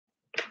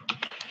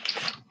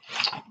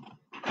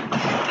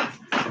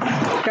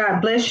God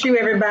bless you,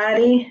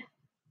 everybody.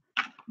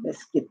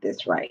 Let's get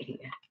this right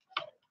here.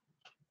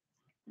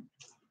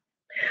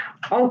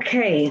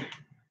 Okay.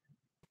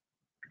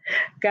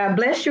 God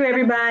bless you,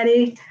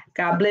 everybody.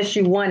 God bless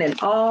you, one and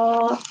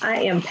all. I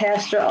am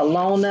Pastor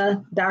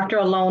Alona, Dr.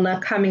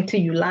 Alona, coming to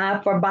you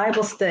live for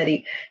Bible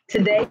study.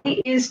 Today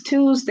is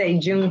Tuesday,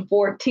 June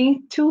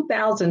 14th,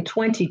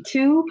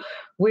 2022.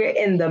 We're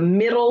in the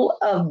middle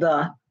of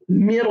the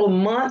middle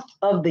month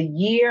of the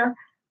year.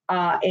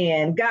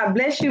 And God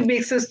bless you,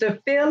 big sister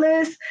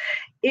Phyllis.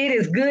 It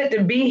is good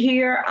to be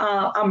here.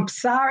 I'm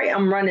sorry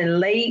I'm running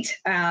late.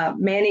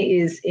 Manny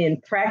is in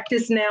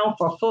practice now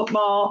for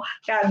football.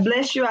 God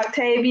bless you,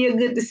 Octavia.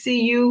 Good to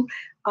see you.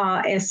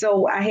 And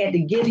so I had to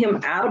get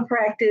him out of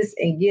practice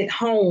and get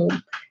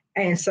home.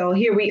 And so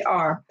here we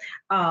are.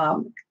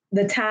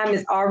 The time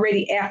is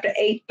already after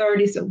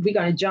 8:30, so we're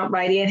going to jump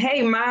right in.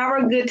 Hey,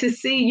 Myra, good to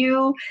see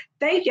you.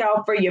 Thank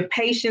y'all for your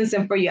patience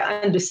and for your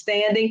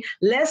understanding.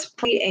 Let's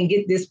pray and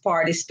get this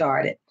party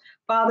started.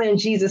 Father, in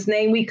Jesus'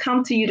 name, we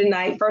come to you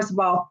tonight. First of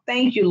all,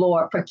 thank you,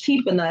 Lord, for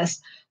keeping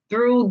us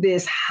through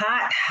this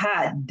hot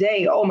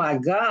day. Oh, my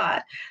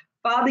God.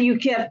 Father, you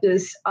kept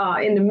us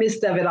in the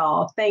midst of it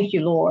all. Thank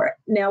you, Lord.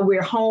 Now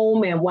we're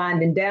home and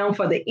winding down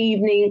for the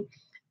evening.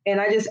 And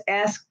I just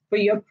ask for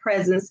your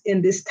presence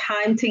in this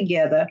time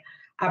together.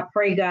 I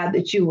pray, God,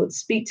 that you would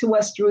speak to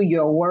us through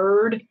your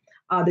word,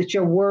 that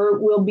your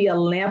word will be a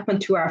lamp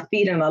unto our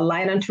feet and a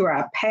light unto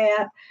our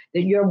path,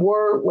 that your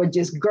word will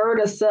just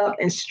gird us up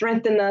and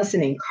strengthen us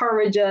and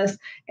encourage us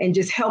and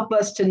just help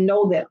us to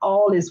know that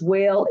all is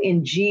well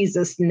in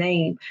Jesus'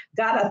 name.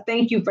 God, I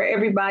thank you for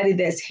everybody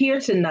that's here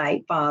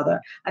tonight,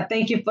 Father. I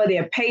thank you for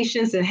their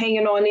patience and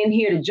hanging on in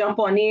here to jump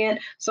on in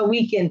so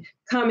we can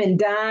come and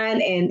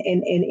dine and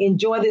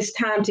enjoy this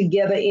time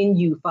together in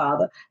you,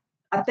 Father.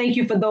 I thank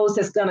you for those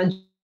that's going to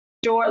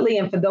shortly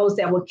and for those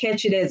that will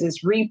catch it as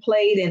it's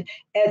replayed and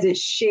as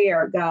it's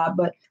shared, God.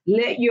 But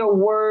let your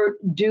word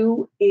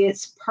do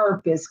its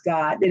purpose,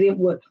 God, that it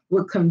would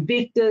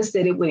convict us,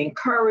 that it would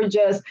encourage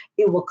us,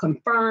 it will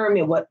confirm,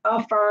 it would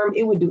affirm,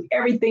 it would do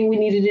everything we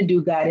needed to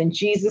do, God, in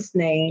Jesus'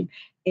 name.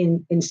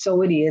 And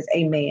so it is.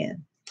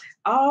 Amen.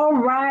 All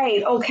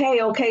right.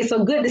 Okay.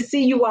 So good to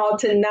see you all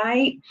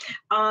tonight.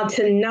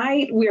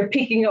 Tonight, we're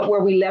picking up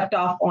where we left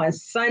off on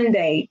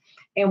Sunday.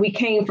 And we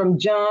came from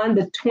John,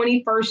 the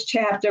 21st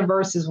chapter,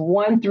 verses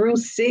 1 through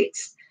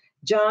 6.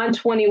 John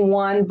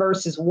 21,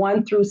 verses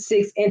 1 through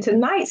 6. And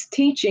tonight's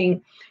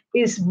teaching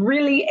is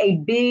really a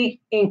big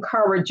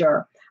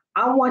encourager.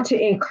 I want to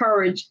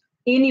encourage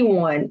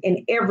anyone and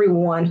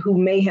everyone who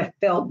may have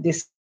felt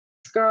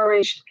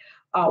discouraged,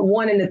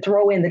 wanting to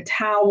throw in the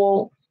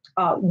towel,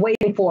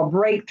 waiting for a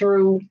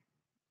breakthrough,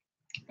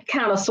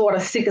 kind of sort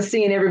of sick of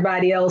seeing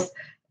everybody else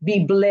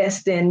be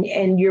blessed,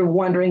 and you're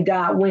wondering,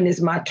 God, when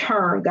is my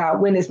turn? God,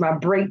 when is my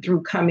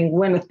breakthrough coming?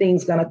 When are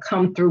things going to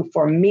come through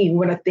for me?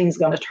 When are things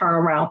going to turn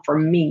around for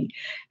me?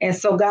 And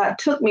so God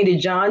took me to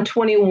John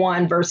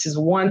 21, verses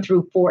 1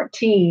 through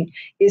 14.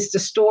 It's the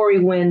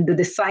story when the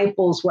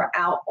disciples were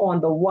out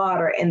on the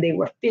water and they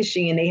were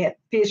fishing, and they had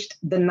fished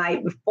the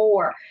night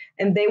before,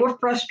 and they were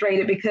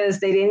frustrated because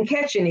they didn't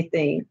catch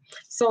anything.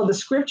 So the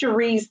scripture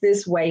reads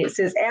this way. It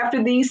says,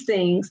 after these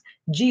things,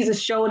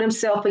 Jesus showed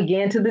himself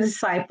again to the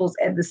disciples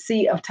at the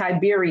Sea of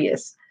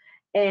Tiberias,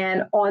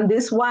 and on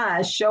this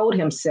wise he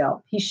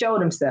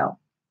showed himself.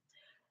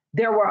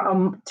 There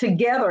were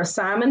together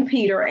Simon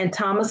Peter and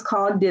Thomas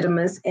called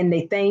Didymus and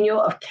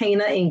Nathanael of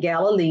Cana in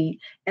Galilee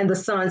and the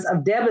sons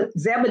of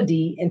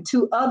Zebedee and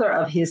two other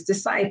of his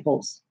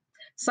disciples.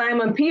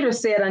 Simon Peter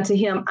said unto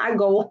him, I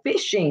go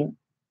fishing.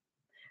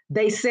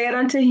 They said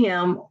unto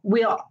him,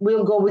 we'll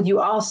go with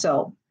you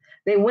also.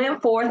 They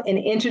went forth and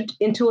entered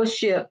into a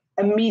ship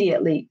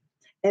immediately,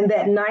 and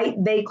that night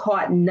they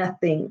caught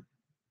nothing.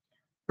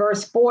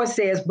 Verse 4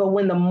 says, but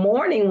when the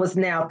morning was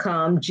now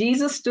come,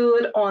 Jesus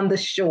stood on the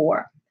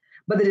shore,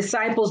 but the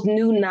disciples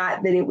knew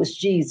not that it was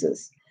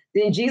Jesus.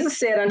 Then Jesus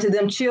said unto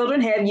them, children,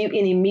 have you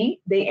any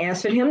meat? They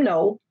answered him,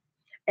 no.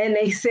 And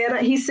he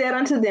said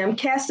unto them,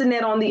 cast the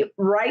net on the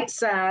right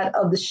side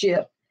of the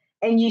ship,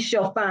 and ye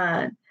shall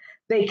find.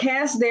 They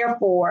cast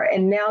therefore,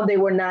 and now they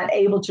were not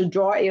able to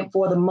draw it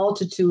for the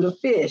multitude of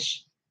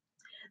fish.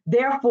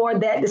 Therefore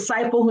that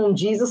disciple whom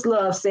Jesus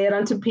loved said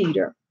unto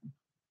Peter,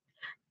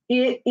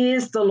 it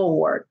is the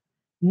Lord.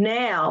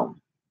 Now,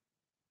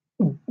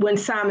 when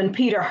Simon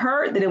Peter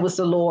heard that it was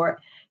the Lord,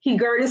 he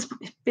girt his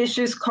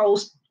fisher's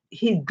coat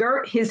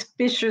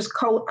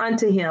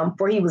unto him,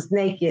 for he was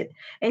naked,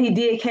 and he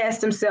did cast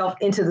himself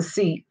into the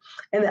sea.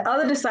 And the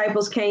other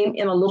disciples came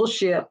in a little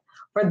ship,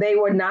 for they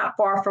were not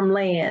far from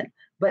land,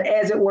 but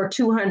as it were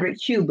 200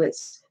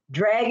 cubits,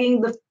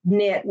 dragging the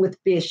net with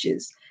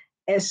fishes.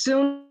 As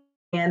soon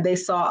as they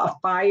saw a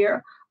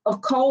fire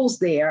of coals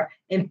there,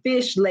 and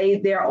fish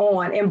laid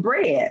thereon, and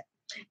bread.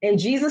 And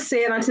Jesus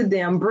said unto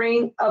them,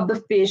 bring of the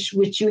fish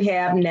which you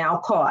have now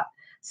caught.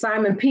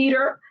 Simon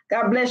Peter,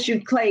 God bless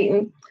you,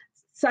 Clayton.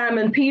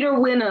 Simon Peter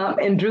went up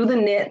and drew the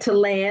net to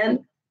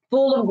land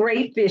full of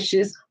great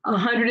fishes,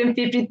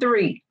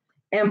 153.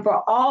 And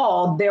for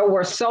all there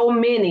were so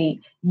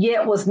many,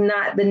 yet was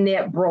not the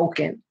net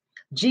broken.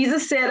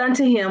 Jesus said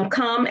unto him,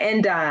 Come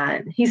and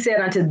dine. He said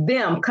unto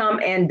them, Come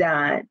and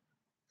dine.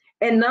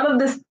 And none of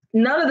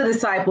the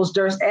disciples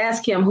durst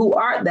ask him, Who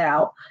art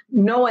thou?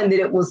 Knowing that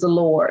it was the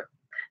Lord.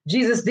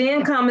 Jesus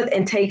then cometh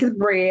and taketh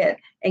bread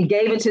and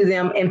gave it to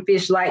them, and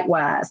fish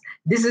likewise.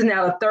 This is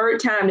now the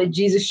third time that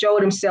Jesus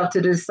showed himself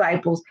to the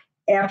disciples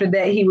after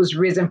that he was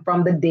risen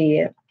from the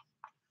dead.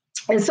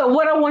 And so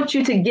what I want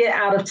you to get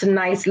out of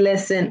tonight's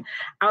lesson,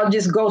 I'll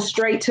just go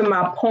straight to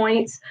my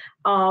points.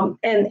 And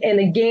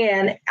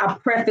again, I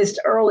prefaced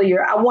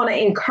earlier, I want to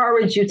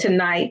encourage you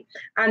tonight.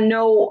 I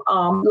know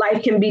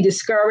life can be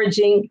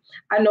discouraging.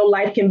 I know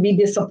life can be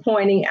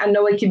disappointing. I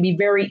know it can be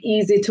very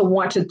easy to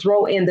want to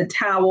throw in the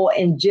towel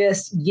and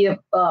just give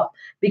up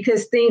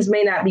because things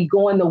may not be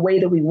going the way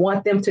that we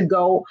want them to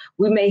go.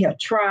 We may have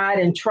tried.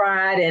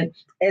 And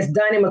as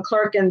Donnie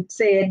McClurkin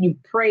said, you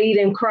prayed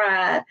and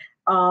cried.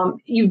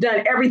 You've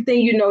done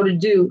everything you know to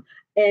do,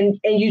 and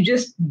you're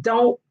just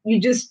done.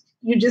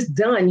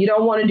 You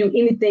don't want to do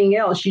anything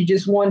else. You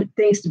just want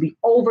things to be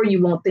over.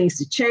 You want things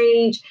to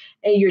change,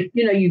 and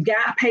you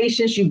got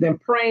patience. You've been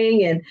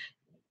praying, and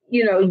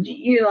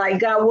you're like,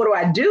 God, what do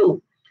I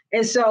do?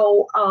 And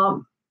so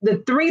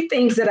the three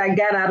things that I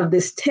got out of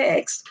this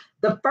text,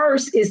 the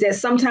first is that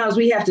sometimes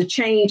we have to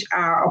change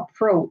our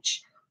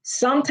approach.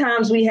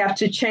 Sometimes we have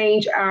to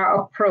change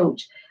our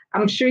approach.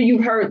 I'm sure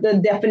you've heard the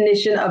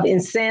definition of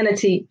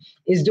insanity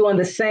is doing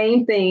the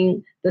same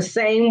thing the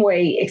same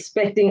way,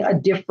 expecting a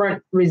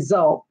different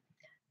result.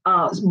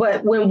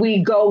 But when we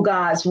go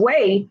God's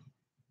way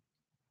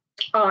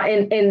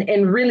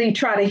and really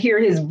try to hear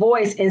his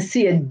voice and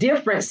see a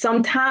difference,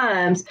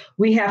 sometimes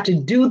we have to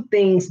do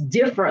things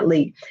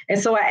differently. And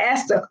so I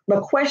asked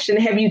the question,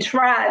 have you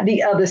tried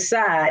the other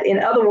side? In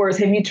other words,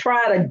 have you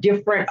tried a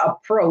different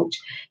approach?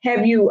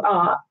 Have you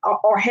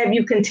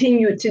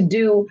continued to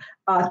do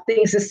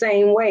things the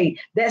same way?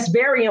 That's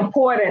very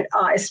important,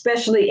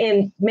 especially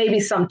in maybe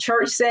some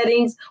church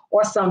settings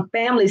or some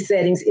family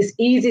settings. It's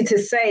easy to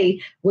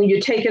say when you're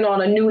taking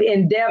on a new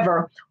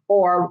endeavor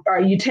or are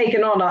you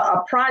taking on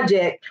a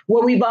project,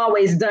 well, we've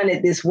always done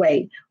it this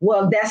way.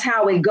 Well, that's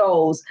how it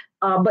goes.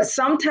 But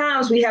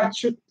sometimes we have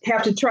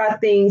to try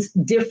things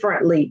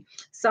differently.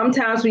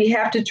 Sometimes we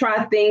have to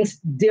try things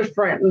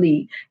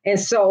differently. And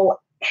so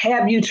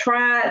have you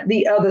tried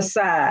the other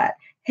side?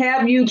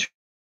 Have you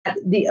tried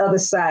the other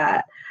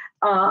side?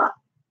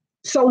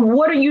 So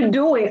what are you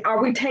doing?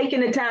 Are we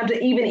taking the time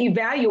to even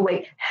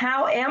evaluate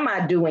how am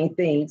I doing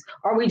things?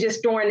 Are we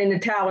just throwing in the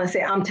towel and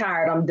say, I'm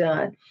tired, I'm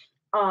done?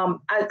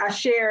 I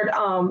shared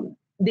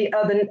the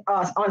other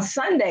on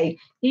Sunday,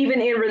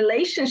 even in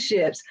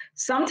relationships,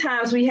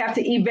 sometimes we have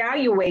to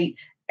evaluate,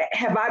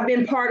 have I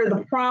been part of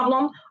the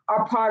problem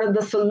or part of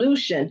the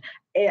solution?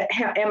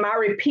 Am I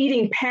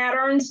repeating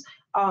patterns,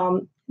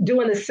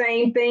 doing the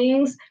same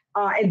things,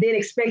 and then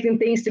expecting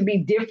things to be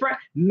different?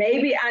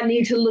 Maybe I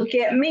need to look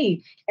at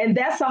me. And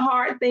that's a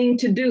hard thing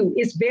to do.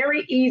 It's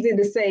very easy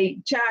to say,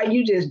 child,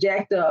 you just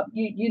jacked up.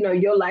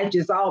 Your life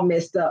just all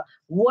messed up.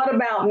 What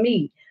about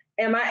me?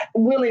 Am I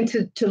willing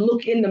to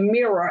look in the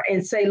mirror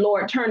and say,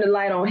 Lord, turn the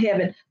light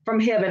from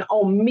heaven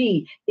on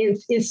me,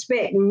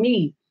 inspect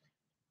me?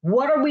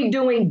 What are we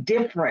doing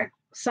different?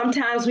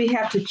 Sometimes we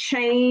have to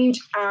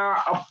change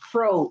our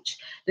approach.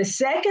 The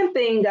second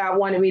thing God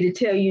wanted me to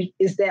tell you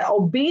is that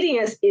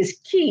obedience is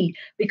key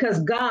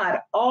because God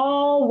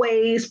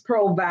always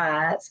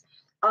provides.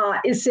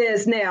 It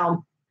says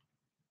now,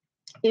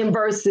 in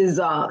verses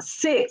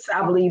 6,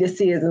 I believe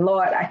this is, and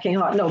Lord, I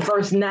can't, no,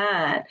 verse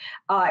 9,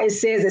 it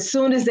says, as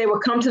soon as they were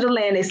come to the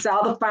land, they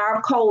saw the fire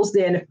of coals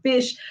there, and the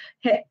fish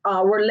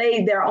were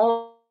laid there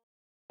on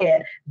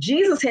it.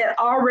 Jesus had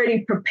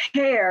already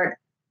prepared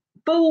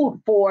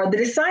food for the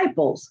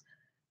disciples.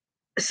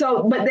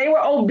 So, but they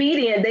were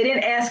obedient. They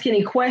didn't ask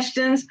any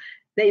questions.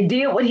 They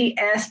did what he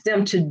asked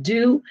them to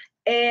do,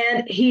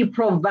 and he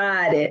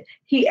provided.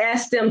 He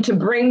asked them to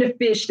bring the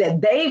fish that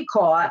they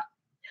caught,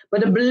 but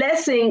the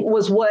blessing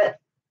was what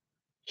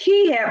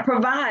he had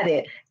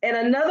provided. And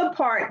another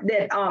part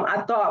that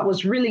I thought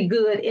was really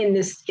good in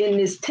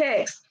this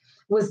text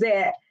was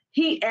that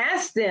he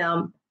asked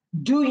them,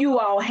 do you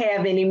all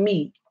have any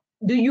meat?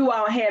 Do you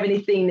all have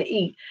anything to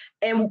eat?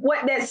 And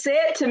what that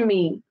said to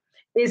me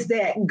is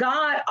that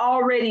God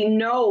already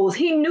knows.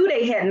 He knew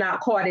they had not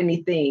caught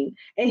anything,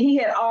 and he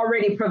had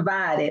already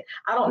provided.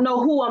 I don't know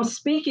who I'm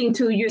speaking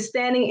to. You're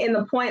standing in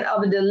the point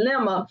of a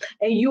dilemma,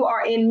 and you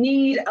are in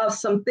need of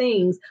some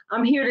things.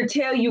 I'm here to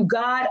tell you,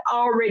 God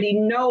already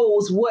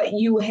knows what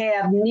you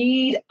have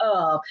need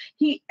of.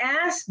 He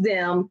asked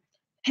them,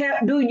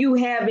 do you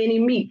have any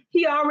meat?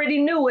 He already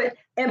knew it.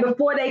 And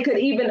before they could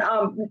even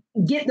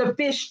get the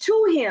fish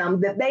to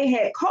him that they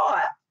had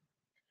caught,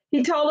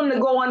 he told them to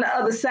go on the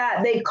other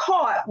side. They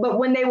caught, but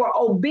when they were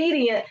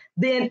obedient,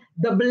 then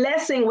the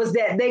blessing was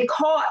that they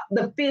caught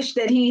the fish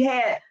that he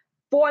had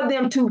for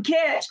them to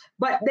catch,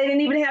 but they didn't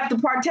even have to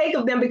partake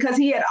of them because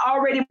he had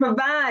already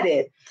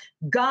provided.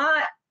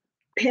 God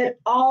had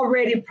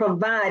already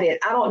provided.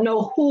 I don't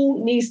know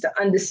who needs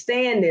to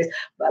understand this,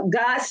 but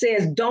God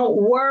says, don't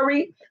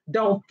worry,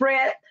 don't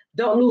fret,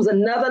 don't lose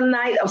another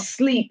night of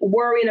sleep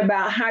worrying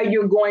about how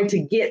you're going to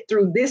get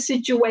through this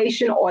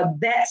situation or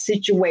that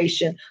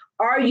situation.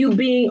 Are you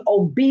being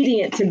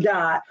obedient to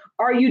God?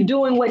 Are you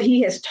doing what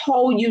he has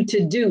told you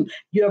to do?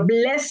 Your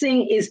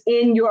blessing is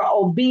in your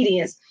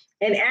obedience.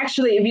 And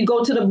actually, if you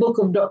go to the book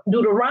of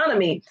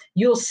Deuteronomy,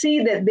 you'll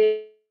see that there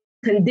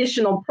are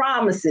conditional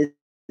promises.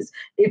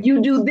 If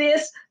you do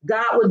this,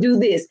 God will do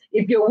this.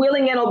 If you're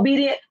willing and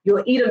obedient,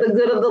 you'll eat of the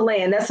good of the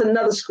land. That's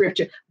another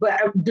scripture. But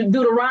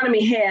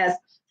Deuteronomy has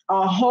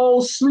a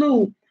whole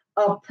slew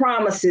of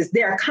promises.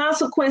 There are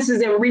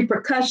consequences and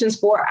repercussions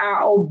for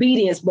our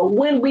obedience. But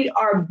when we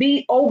are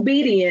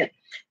obedient,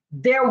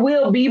 there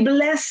will be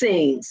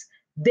blessings.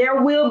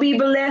 There will be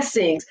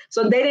blessings.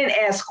 So they didn't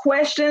ask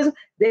questions.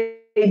 They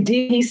did.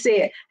 He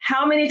said,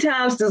 how many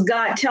times does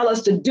God tell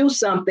us to do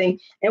something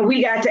and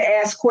we got to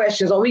ask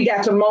questions or we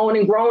got to moan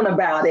and groan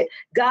about it?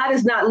 God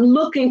is not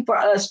looking for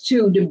us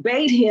to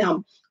debate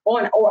him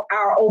on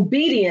our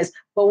obedience,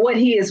 but what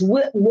he is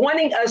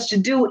wanting us to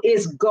do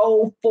is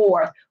go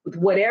forth with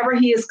whatever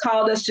he has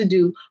called us to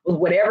do, with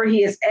whatever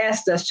he has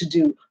asked us to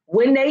do.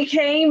 When they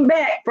came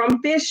back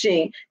from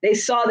fishing, they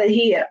saw that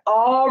he had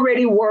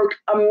already worked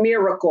a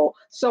miracle.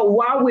 So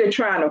while we're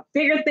trying to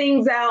figure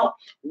things out,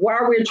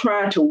 while we're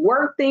trying to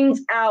work things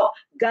out,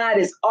 God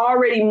is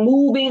already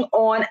moving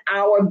on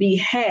our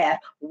behalf.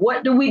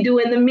 What do we do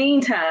in the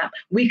meantime?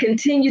 We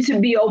continue to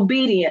be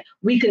obedient.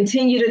 We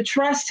continue to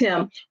trust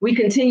him. We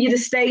continue to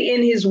stay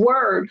in his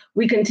word.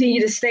 We continue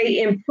to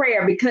stay in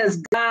prayer because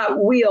God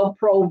will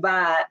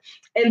provide.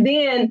 And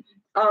then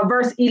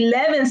verse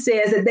 11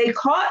 says that they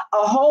caught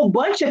a whole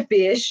bunch of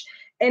fish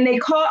and they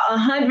caught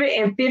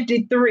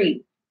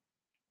 153.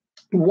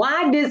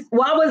 Why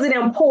was it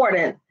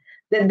important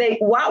that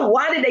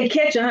why did they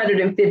catch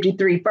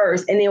 153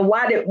 first? And then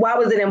why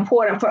was it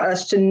important for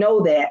us to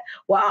know that?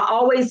 Well, I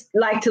always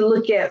like to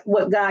look at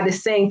what God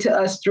is saying to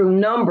us through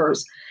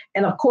numbers.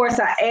 And of course,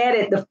 I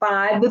added the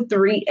 5, the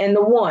 3, and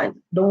the 1,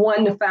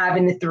 the 5,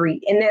 and the 3,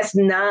 and that's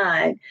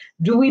 9.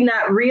 Do we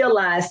not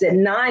realize that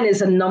 9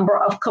 is a number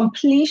of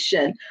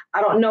completion?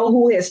 I don't know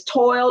who has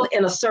toiled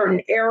in a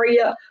certain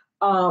area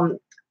and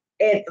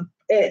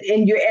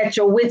you're at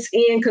your wit's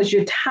end because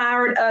you're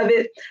tired of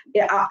it.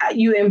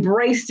 You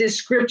embrace this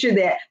scripture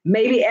that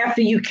maybe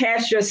after you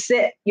cast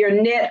your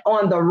net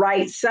on the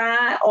right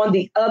side, on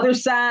the other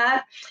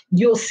side,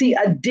 you'll see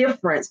a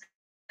difference.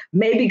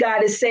 Maybe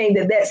God is saying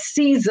that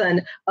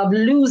season of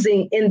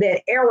losing in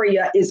that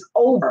area is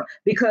over,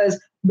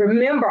 because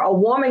remember, a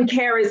woman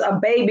carries a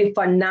baby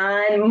for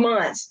 9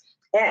 months.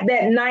 At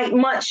that 9th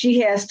month,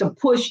 she has to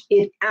push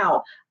it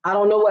out. I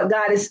don't know what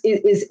God is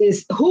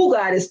who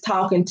God is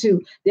talking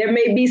to. There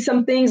may be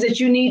some things that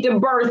you need to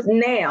birth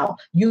now.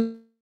 You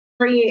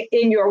bring it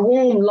in your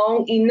womb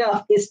long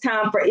enough. It's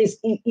time for it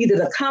either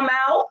to come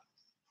out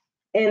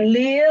and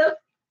live,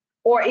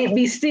 or it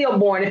be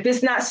stillborn. If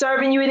it's not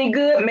serving you any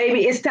good,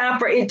 maybe it's time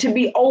for it to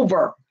be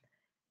over.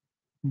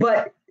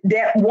 But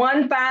that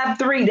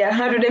 153, that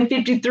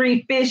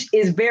 153 fish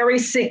is very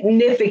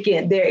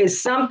significant. There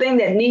is something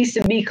that needs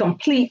to be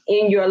complete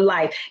in your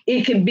life.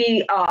 It could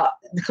be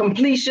the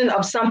completion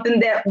of something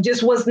that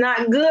just was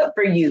not good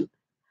for you,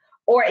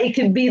 or it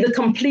could be the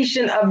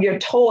completion of your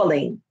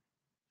toiling.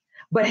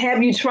 But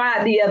have you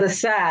tried the other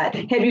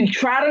side? Have you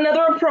tried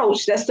another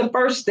approach? That's the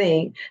first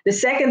thing. The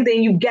second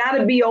thing, you got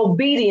to be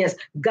obedient.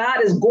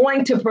 God is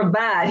going to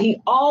provide.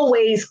 He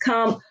always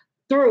comes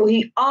through.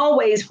 He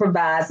always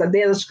provides.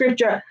 There's a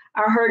scripture,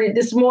 I heard it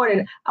this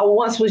morning. I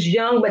once was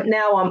young, but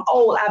now I'm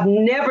old. I've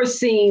never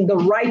seen the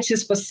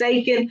righteous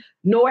forsaken,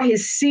 nor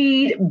his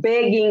seed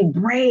begging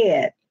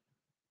bread.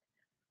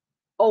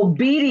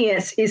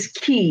 Obedience is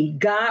key.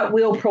 God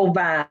will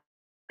provide.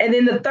 And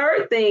then the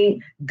third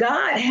thing,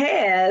 God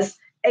has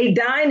a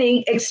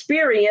dining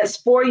experience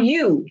for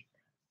you.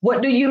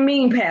 What do you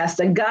mean,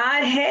 Pastor?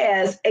 God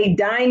has a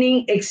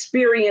dining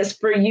experience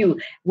for you.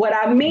 What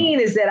I mean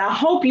is that I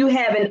hope you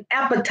have an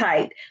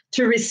appetite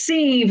to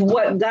receive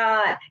what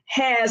God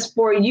has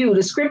for you.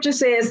 The scripture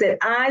says that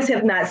eyes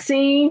have not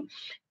seen,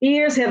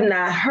 ears have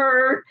not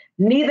heard,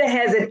 neither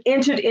has it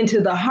entered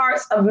into the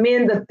hearts of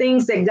men the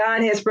things that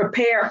God has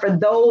prepared for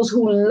those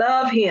who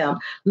love him.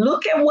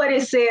 Look at what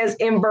it says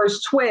in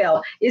verse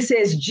 12. It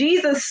says,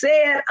 Jesus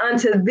said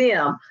unto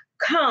them,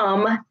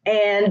 come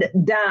and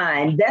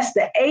dine. That's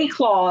the A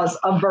clause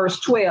of verse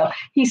 12.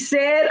 He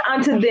said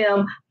unto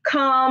them,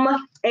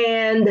 come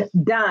and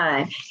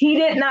dine. He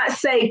did not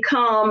say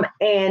come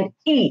and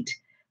eat.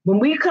 When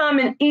we come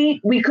and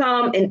eat, we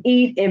come and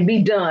eat and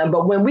be done.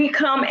 But when we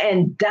come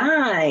and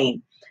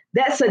dine,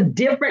 that's a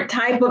different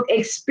type of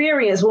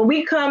experience. When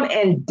we come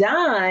and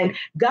dine,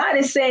 God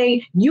is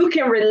saying you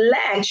can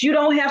relax. You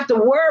don't have to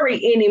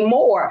worry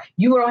anymore.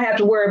 You don't have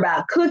to worry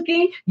about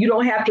cooking. You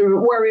don't have to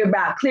worry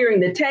about clearing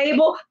the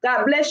table.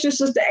 God bless you,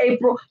 Sister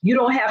April. You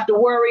don't have to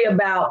worry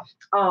about,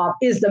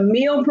 is the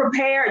meal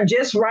prepared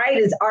just right?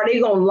 Are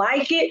they going to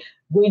like it?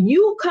 When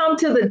you come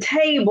to the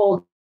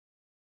table,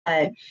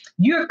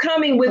 You're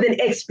coming with an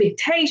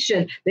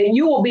expectation that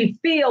you will be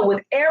filled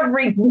with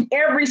every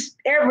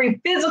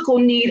physical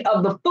need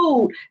of the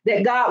food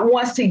that God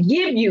wants to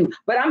give you.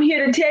 But I'm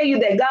here to tell you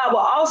that God will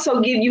also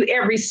give you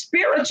every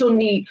spiritual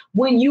need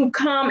when you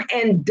come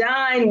and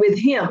dine with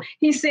him.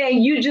 He's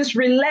saying, you just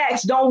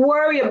relax. Don't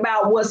worry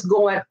about what's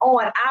going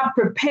on. I've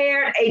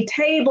prepared a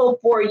table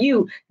for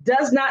you.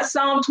 Does not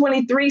Psalm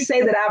 23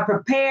 say that I've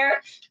prepared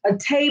a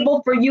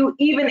table for you,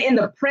 even in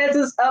the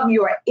presence of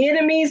your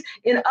enemies?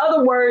 In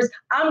other words,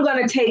 I'm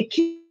going to take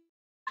care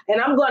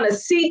and I'm going to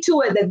see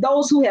to it that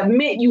those who have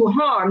meant you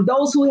harm,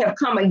 those who have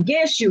come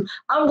against you,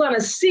 I'm going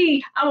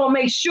to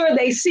make sure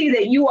they see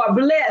that you are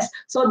blessed.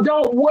 So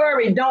don't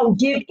worry, don't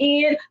give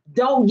in,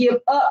 don't give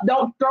up,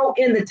 don't throw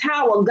in the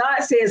towel. God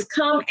says,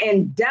 come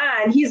and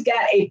dine. He's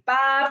got a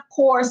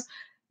 5-course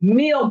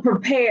meal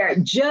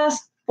prepared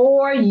just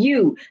for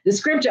you. The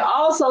scripture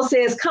also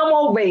says, come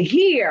over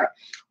here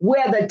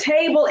where the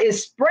table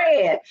is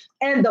spread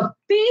and the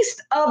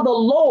feast of the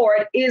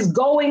Lord is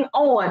going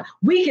on.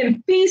 We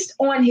can feast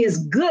on his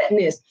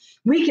goodness.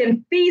 We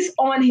can feast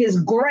on his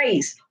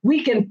grace.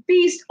 We can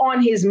feast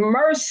on his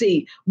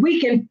mercy.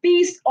 We can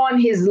feast on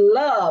his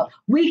love.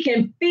 We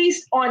can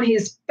feast on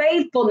his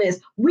faithfulness.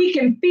 We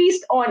can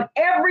feast on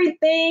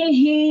everything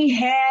he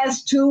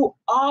has to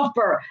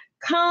offer.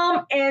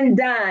 Come and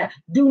dine.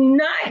 Do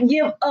not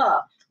give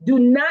up. Do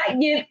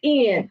not give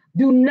in.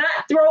 Do not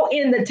throw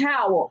in the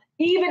towel,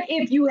 even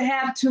if you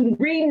have to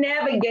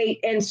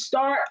re-navigate and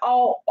start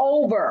all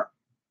over.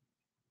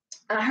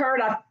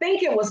 I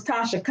think it was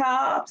Tasha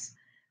Cobbs,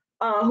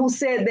 who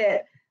said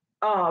that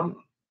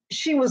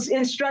she was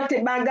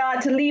instructed by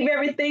God to leave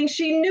everything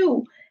she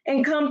knew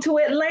and come to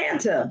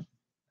Atlanta.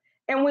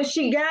 And when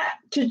she got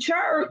to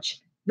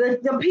church,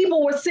 the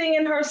people were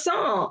singing her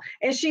song,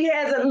 and she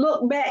hasn't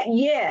looked back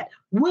yet.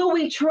 Will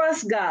we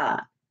trust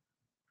God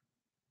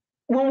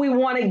when we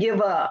want to give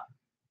up,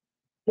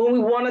 when we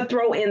want to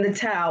throw in the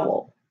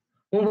towel,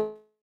 when we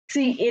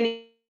see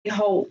any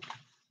hope,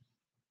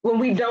 when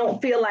we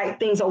don't feel like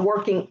things are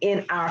working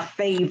in our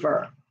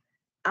favor?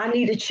 I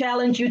need to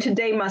challenge you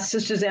today, my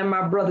sisters and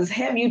my brothers.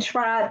 Have you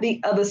tried the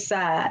other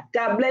side?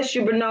 God bless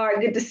you,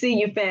 Bernard. Good to see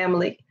you,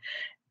 family.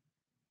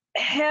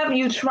 Have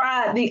you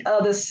tried the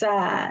other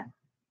side?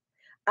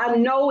 I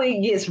know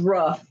it gets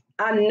rough.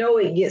 I know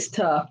it gets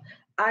tough.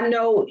 I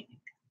know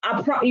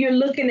you're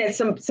looking at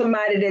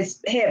somebody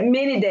that's had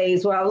many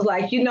days where I was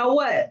like, you know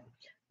what?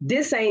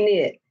 This ain't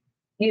it.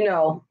 You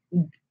know,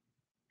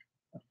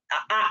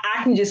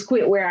 I can just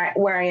quit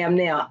where I am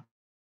now.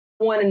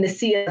 Wanting to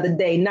see another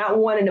day, not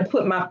wanting to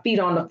put my feet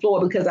on the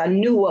floor because I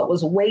knew what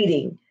was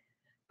waiting.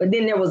 But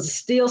then there was a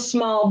still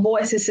small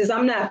voice that says,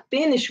 I'm not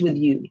finished with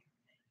you.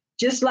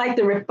 Just like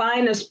the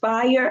refiner's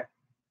fire,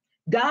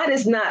 God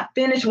is not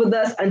finished with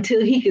us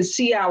until he can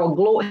see our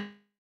glory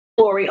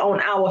on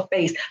our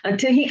face,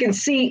 until he can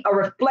see a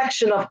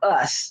reflection of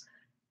us.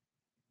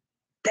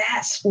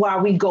 That's why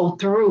we go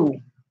through.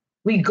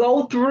 We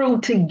go through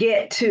to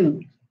get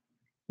to.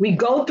 We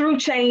go through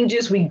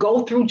changes, we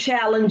go through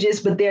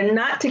challenges, but they're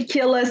not to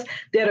kill us.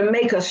 They're to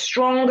make us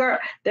stronger.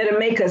 They're to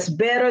make us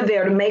better.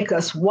 They're to make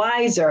us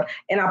wiser.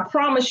 And I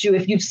promise you,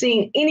 if you've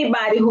seen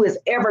anybody who has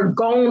ever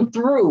gone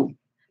through,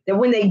 that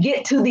when they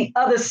get to the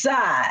other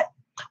side,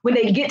 when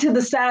they get to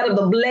the side of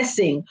the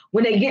blessing,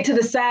 when they get to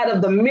the side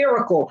of the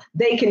miracle,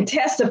 they can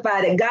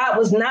testify that God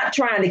was not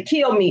trying to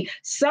kill me.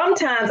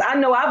 Sometimes I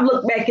know I've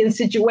looked back in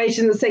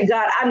situations and say,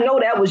 God, I know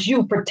that was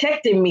you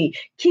protecting me,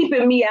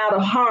 keeping me out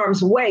of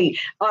harm's way,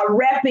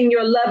 wrapping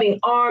your loving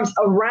arms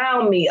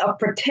around me, of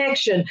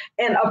protection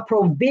and of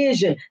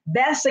provision.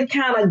 That's the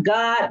kind of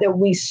God that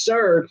we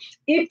serve.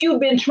 If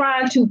you've been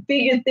trying to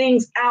figure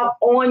things out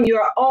on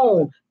your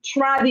own,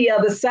 try the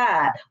other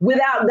side.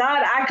 Without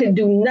God, I could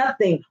do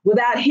nothing.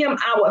 Without him,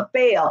 I would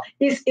fail.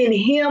 It's in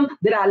him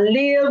that I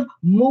live,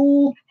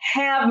 move,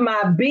 have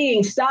my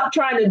being. Stop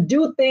trying to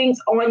do things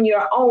on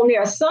your own.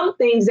 There are some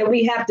things that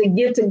we have to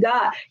give to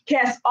God.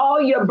 Cast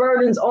all your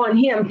burdens on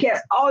him.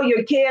 Cast all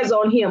your cares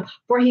on him,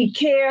 for he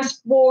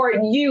cares for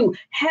you.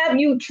 Have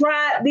you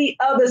tried the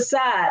other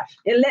side?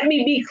 And let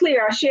me be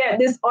clear. I shared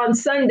this on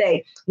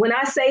Sunday. When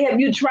I say, have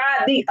you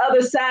tried the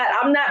other side?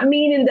 I'm not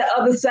meaning the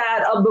other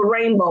side of the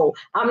rainbow.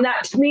 I'm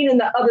not meaning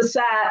the other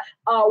side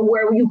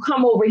where you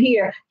come over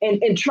here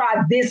and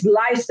try this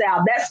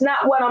lifestyle. That's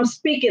not what I'm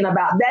speaking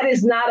about. That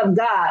is not of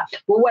God.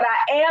 But what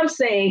I am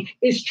saying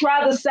is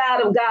try the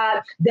side of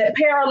God that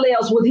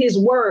parallels with his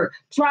word.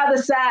 Try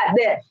the side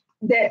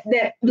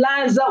that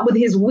lines up with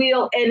his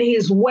will and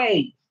his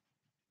way.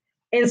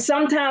 And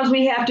sometimes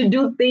we have to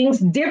do things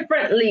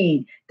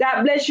differently.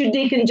 God bless you,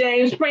 Deacon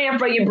James. Praying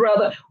for you,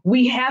 brother.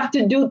 We have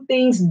to do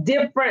things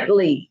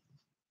differently.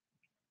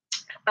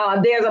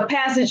 There's a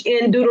passage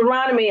in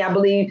Deuteronomy, I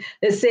believe,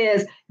 that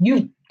says,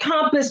 you've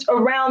compassed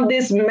around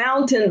this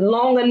mountain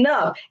long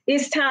enough.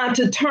 It's time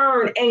to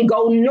turn and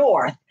go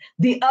north.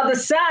 The other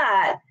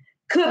side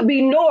could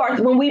be north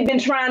when we've been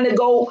trying to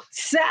go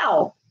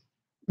south.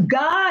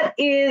 God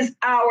is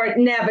our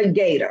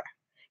navigator.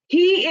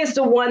 He is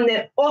the one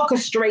that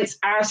orchestrates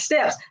our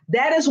steps.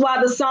 That is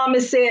why the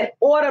psalmist said,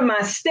 order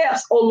my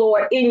steps, O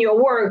Lord, in your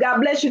word.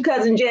 God bless you,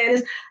 Cousin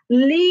Janice.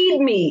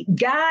 Lead me,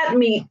 guide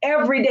me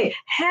every day.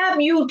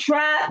 Have you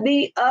tried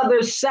the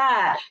other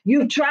side?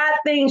 You've tried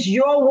things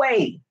your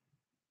way.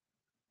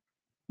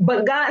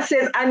 But God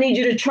says, I need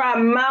you to try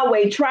my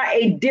way. Try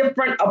a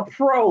different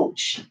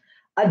approach.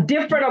 A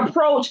different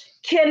approach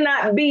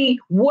cannot be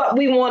what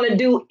we want to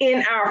do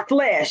in our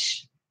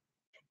flesh.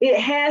 It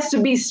has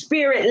to be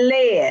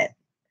spirit-led,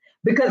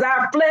 because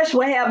our flesh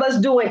will have us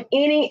doing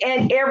any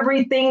and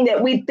everything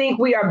that we think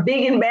we are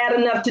big and bad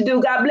enough to do.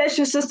 God bless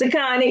you, Sister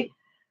Connie.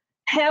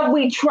 Have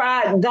we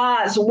tried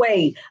God's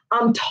way?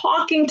 I'm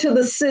talking to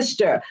the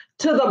sister,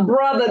 to the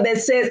brother that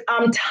says,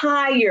 I'm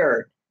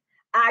tired.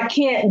 I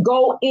can't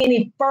go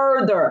any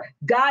further.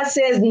 God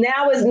says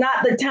now is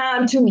not the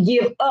time to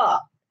give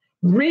up.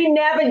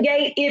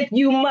 Re-navigate if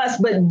you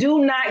must, but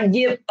do not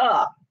give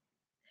up.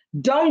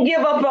 Don't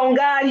give up on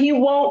God. He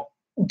won't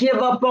give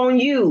up on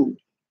you.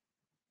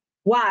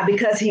 Why?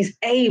 Because he's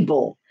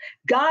able.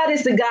 God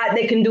is the God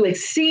that can do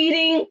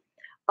exceeding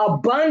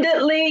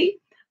abundantly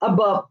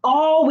above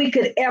all we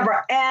could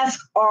ever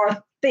ask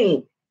or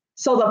think.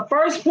 So the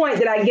first point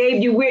that I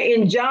gave you, we're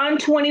in John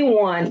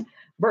 21,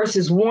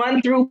 verses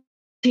 1 through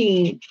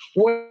 15,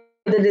 where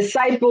the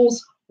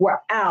disciples were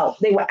out.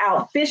 They were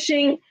out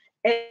fishing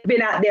and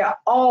been out there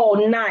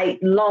all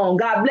night long.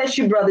 God bless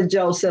you, Brother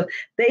Joseph.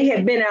 They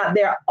had been out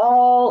there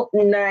all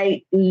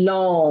night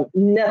long.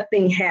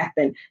 Nothing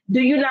happened.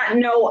 Do you not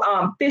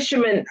know,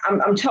 fishermen,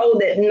 I'm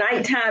told that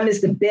nighttime is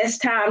the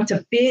best time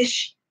to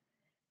fish,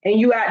 and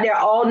you out there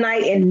all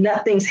night and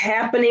nothing's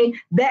happening.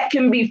 That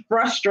can be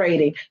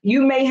frustrating.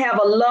 You may have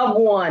a loved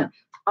one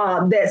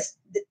that's,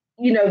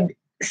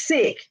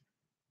 sick,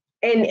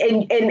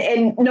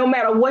 and no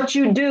matter what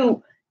you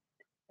do,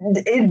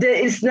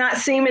 it's not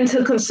seeming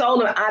to console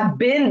them. I've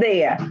been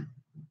there.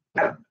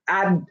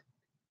 I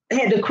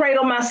had to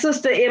cradle my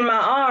sister in my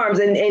arms,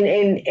 and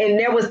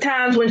there was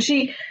times when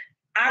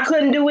I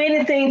couldn't do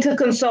anything to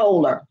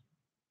console her.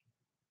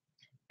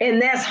 And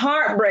that's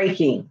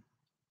heartbreaking.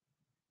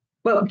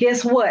 But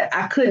guess what?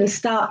 I couldn't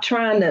stop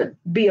trying to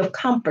be of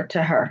comfort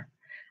to her.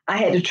 I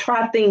had to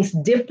try things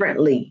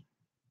differently.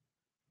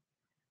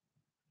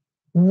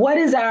 What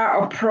is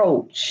our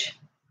approach?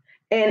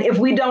 And if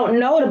we don't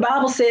know, the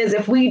Bible says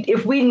if we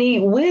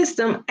need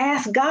wisdom,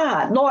 ask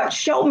God, Lord,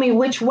 show me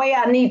which way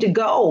I need to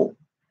go.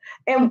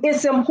 And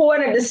it's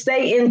important to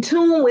stay in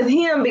tune with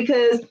him,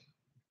 because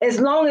as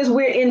long as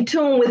we're in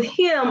tune with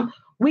him,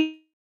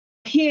 we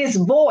hear his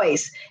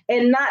voice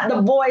and not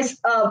the voice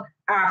of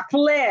our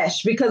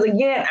flesh, because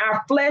again,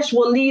 our flesh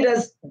will lead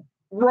us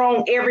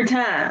wrong every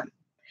time.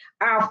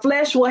 Our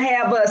flesh will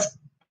have us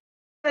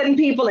cutting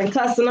people and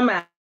cussing them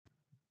out.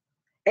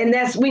 And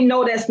we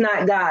know that's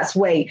not God's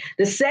way.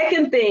 The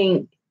second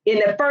thing in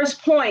the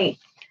first point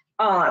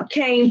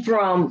came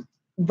from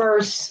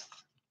verse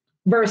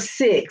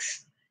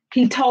 6.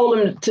 He told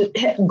him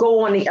to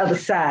go on the other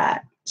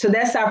side. So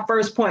that's our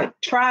first point.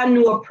 Try a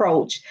new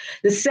approach.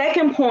 The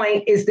second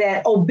point is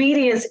that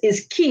obedience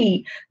is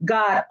key.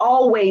 God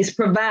always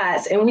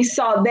provides. And we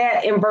saw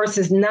that in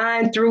verses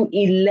 9 through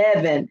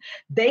 11.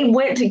 They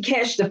went to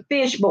catch the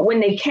fish, but when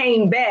they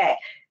came back,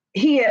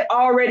 he had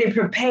already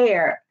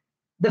prepared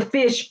the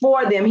fish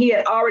for them. He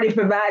had already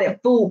provided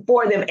food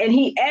for them. And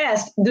he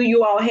asked, do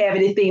you all have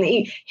anything to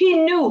eat? He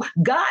knew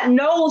God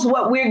knows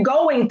what we're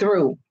going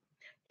through.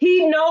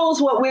 He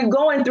knows what we're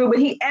going through, but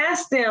he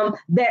asked them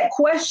that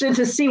question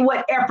to see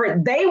what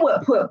effort they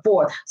would put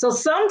forth. So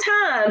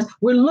sometimes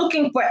we're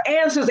looking for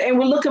answers and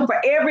we're looking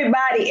for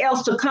everybody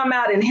else to come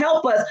out and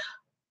help us.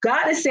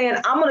 God is saying,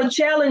 I'm going to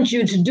challenge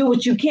you to do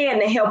what you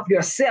can to help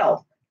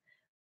yourself.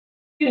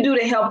 You do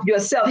to help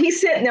yourself. He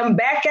sent them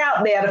back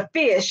out there to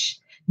fish,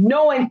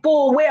 knowing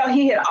full well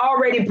he had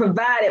already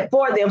provided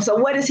for them. So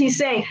what is he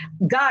saying?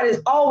 God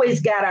has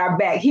always got our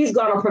back. He's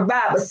going to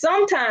provide. But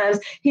sometimes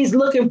he's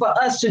looking for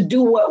us to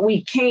do what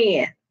we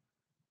can.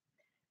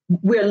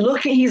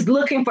 He's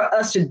looking for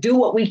us to do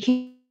what we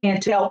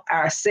can to help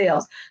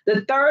ourselves.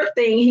 The third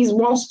thing, he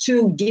wants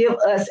to give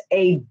us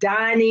a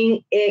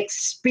dining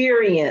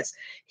experience.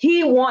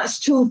 He wants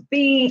to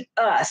feed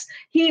us.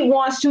 He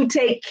wants to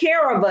take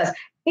care of us.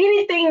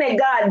 Anything that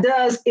God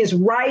does is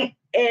right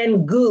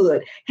and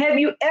good. Have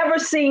you ever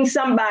seen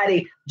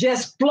somebody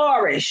just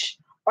flourish?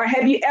 Or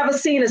have you ever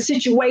seen a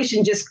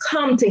situation just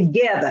come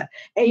together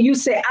and you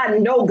say, I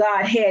know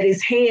God had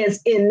his hands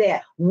in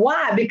that?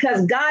 Why?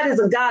 Because God is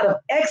a God of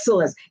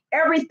excellence.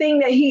 Everything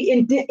that he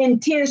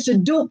intends to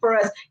do for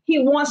us, he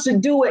wants to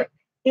do it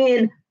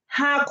in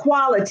high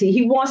quality.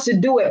 He wants to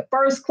do it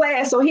first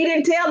class. So he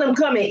didn't tell them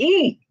come and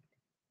eat.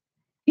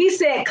 He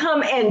said,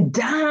 come and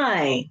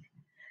dine.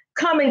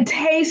 Come and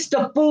taste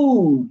the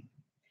food.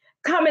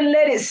 Come and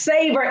let it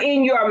savor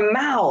in your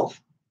mouth.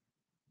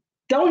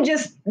 Don't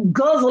just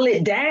guzzle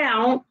it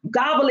down,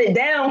 gobble it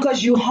down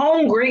because you're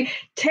hungry.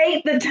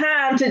 Take the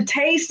time to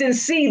taste and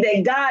see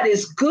that God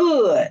is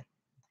good.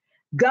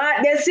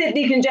 God, that's it,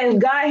 Deacon James.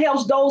 God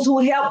helps those who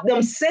help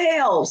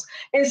themselves.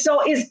 And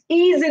so it's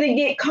easy to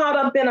get caught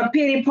up in a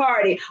pity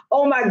party.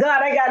 Oh my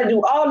God, I got to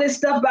do all this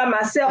stuff by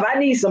myself. I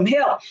need some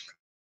help.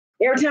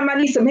 Every time I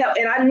need some help,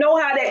 and I know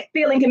how that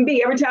feeling can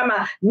be. Every time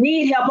I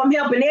need help, I'm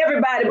helping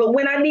everybody. But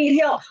when I need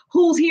help,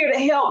 who's here to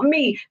help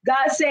me?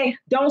 God's saying,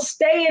 don't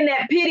stay in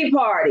that pity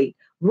party.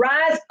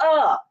 Rise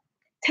up,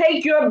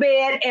 take your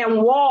bed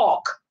and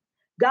walk.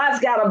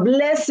 God's got a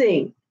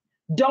blessing.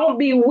 Don't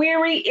be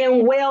weary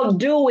in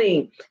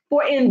well-doing,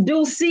 for in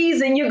due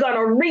season you're going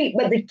to reap.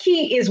 But the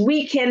key is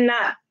we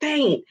cannot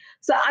faint.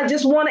 So I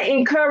just want to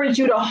encourage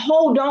you to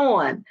hold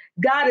on.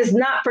 God has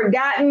not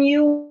forgotten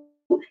you.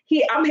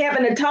 I'm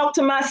having to talk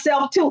to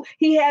myself too.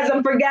 He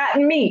hasn't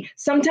forgotten me.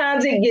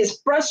 Sometimes it gets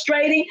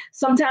frustrating.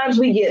 Sometimes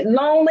we get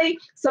lonely.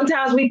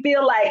 Sometimes we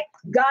feel like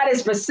God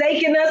has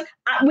forsaken us.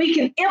 We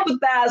can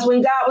empathize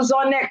when God was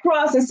on that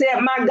cross and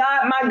said, my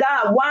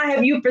God, why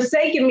have you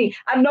forsaken me?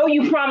 I know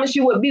you promised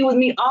you would be with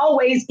me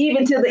always,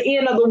 even to the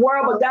end of the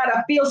world. But God,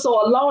 I feel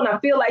so alone. I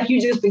feel like you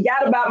just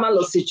forgot about my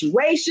little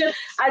situation.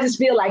 I just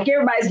feel like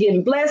everybody's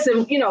getting blessed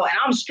and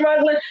I'm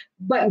struggling.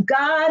 But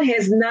God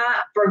has not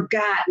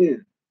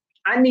forgotten.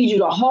 I need you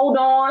to hold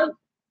on.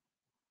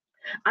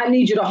 I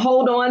need you to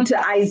hold on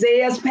to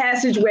Isaiah's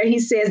passage where he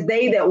says,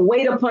 they that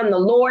wait upon the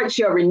Lord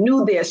shall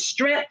renew their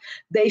strength.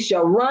 They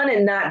shall run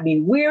and not be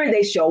weary.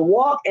 They shall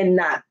walk and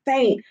not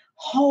faint.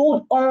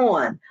 Hold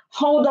on.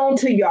 Hold on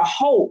to your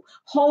hope.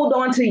 Hold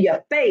on to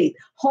your faith.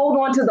 Hold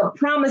on to the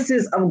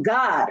promises of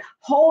God.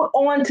 Hold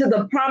on to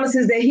the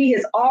promises that he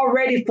has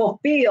already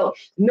fulfilled,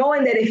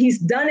 knowing that if he's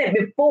done it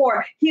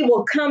before, he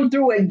will come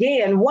through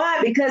again.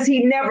 Why? Because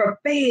he never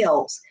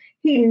fails.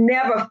 He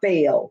never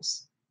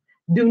fails.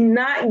 Do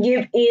not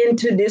give in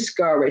to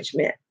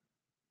discouragement.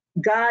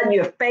 God,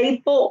 you're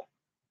faithful.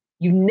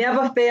 You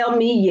never failed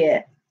me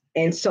yet.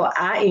 And so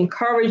I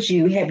encourage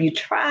you, have you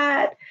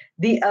tried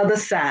the other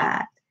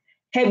side?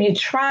 Have you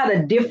tried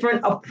a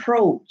different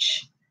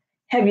approach?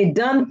 Have you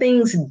done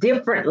things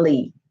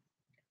differently?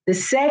 The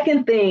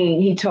second thing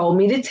he told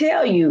me to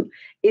tell you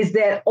is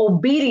that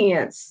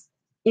obedience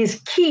is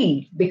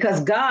key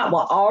because God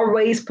will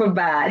always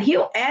provide.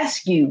 He'll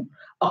ask you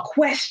a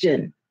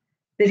question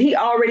that he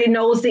already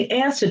knows the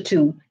answer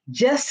to,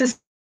 just as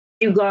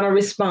you're going to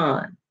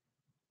respond.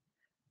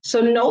 So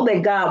know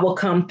that God will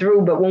come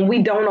through, but when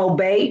we don't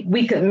obey,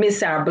 we could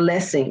miss our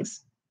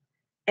blessings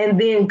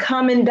and then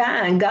come and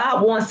dine.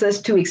 God wants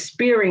us to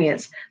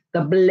experience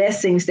the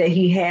blessings that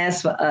he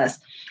has for us.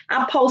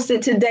 I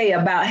posted today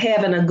about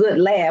having a good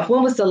laugh.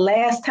 When was the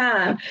last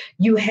time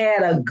you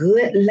had a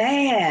good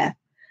laugh?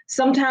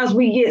 Sometimes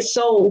we get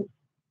so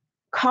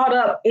caught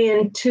up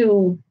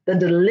into the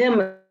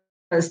dilemmas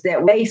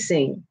that we're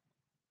facing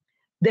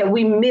that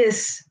we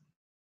miss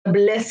the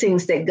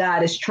blessings that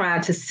God is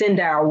trying to send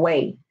our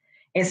way.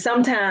 And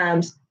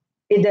sometimes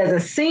it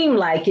doesn't seem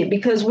like it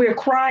because we're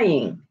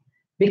crying,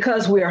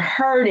 because we're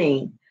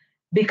hurting,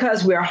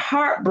 because we're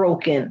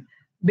heartbroken,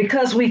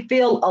 because we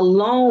feel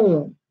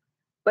alone.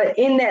 But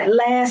in that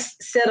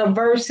last set of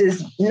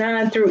verses,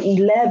 9 through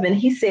 11,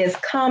 he says,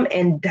 come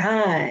and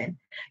dine.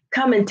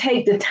 Come and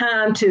take the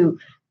time to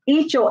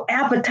eat your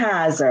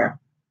appetizer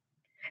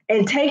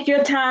and take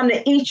your time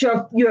to eat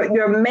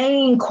your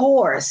main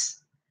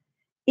course.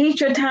 Take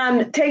your time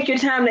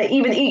to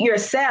even eat your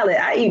salad.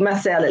 I eat my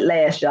salad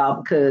last,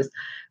 y'all, because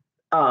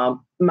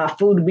my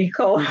food will be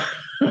cold.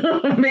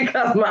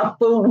 Because my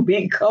food will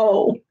be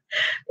cold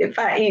if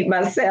I eat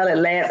my salad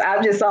last.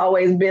 I've just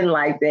always been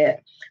like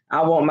that.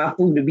 I want my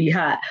food to be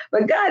hot.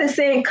 But God is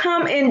saying,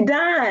 come and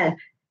dine.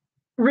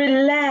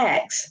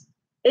 Relax.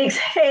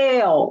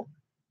 Exhale.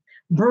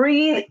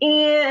 Breathe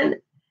in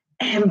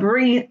and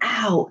breathe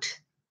out.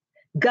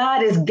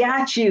 God has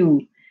got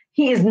you.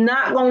 He is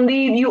not going to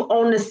leave you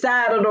on the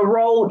side of the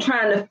road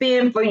trying to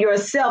fend for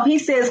yourself. He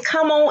says,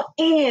 come on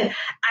in.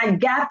 I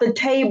got the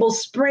table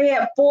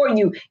spread for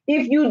you.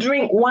 If you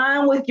drink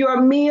wine with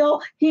your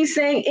meal, he's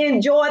saying,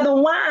 enjoy the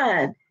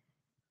wine.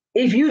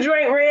 If you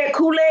drink red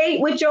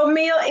Kool-Aid with your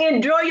meal,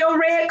 enjoy your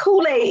red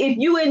Kool-Aid. If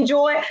you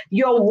enjoy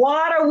your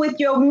water with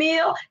your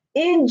meal,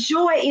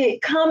 enjoy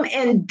it. Come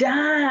and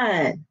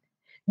dine.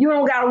 You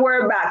don't got to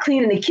worry about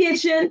cleaning the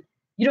kitchen.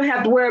 You don't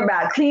have to worry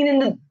about cleaning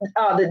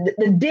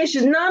the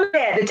dishes, none of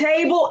that. The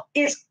table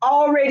is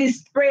already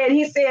spread.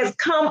 He says,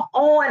 come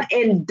on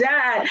and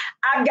dine.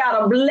 I've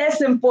got a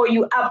blessing for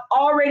you. I've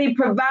already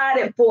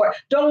provided for it.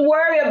 Don't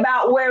worry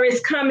about where it's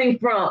coming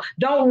from.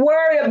 Don't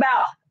worry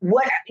about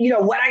what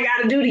I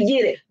got to do to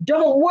get it.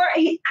 Don't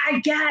worry. I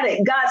got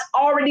it. God's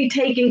already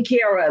taken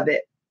care of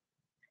it.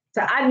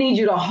 So I need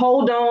you to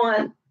hold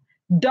on.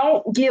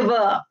 Don't give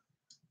up.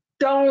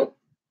 Don't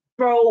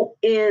throw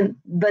in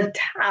the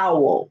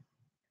towel.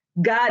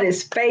 God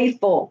is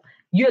faithful.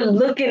 You're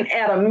looking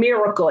at a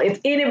miracle.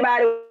 If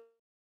anybody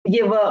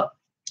give up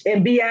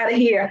and be out of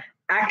here,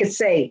 I could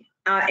say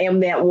I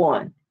am that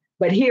one.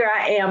 But here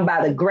I am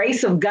by the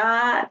grace of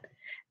God.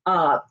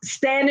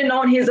 standing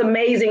on his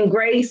amazing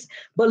grace,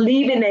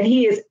 believing that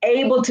he is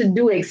able to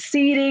do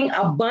exceeding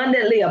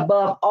abundantly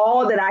above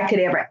all that I could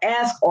ever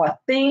ask or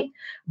think,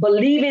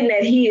 believing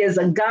that he is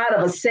a God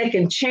of a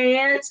second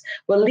chance,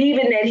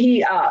 believing that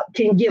he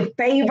can give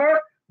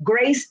favor,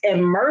 grace,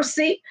 and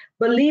mercy,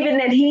 believing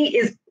that he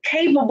is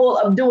capable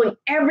of doing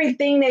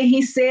everything that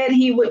he said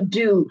he would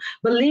do,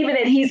 believing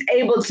that he's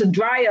able to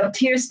dry up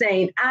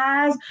tear-stained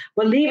eyes,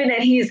 believing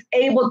that he is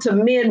able to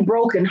mend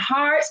broken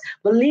hearts,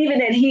 believing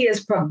that he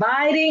is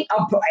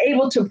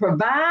able to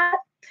provide,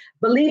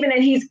 believing that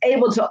he's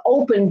able to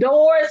open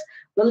doors,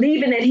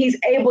 believing that he's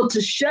able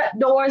to shut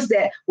doors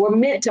that were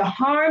meant to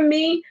harm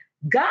me.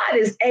 God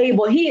is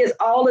able. He is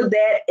all of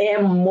that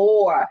and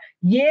more.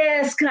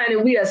 Yes, Connie,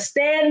 we are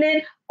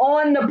standing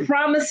on the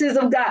promises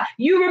of God.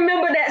 You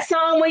remember that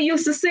song we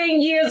used to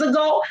sing years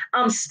ago?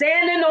 I'm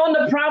standing on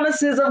the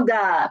promises of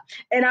God,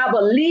 and I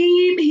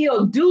believe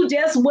he'll do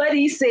just what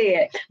he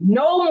said.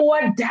 No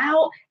more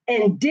doubt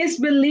and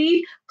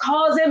disbelief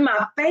causing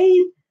my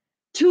faith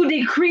to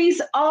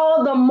decrease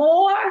all the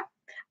more.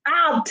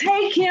 I'll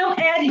take him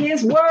at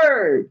his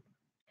word,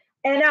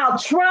 and I'll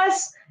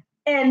trust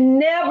and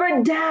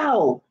never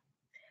doubt.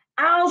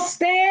 I'll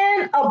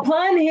stand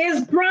upon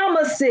his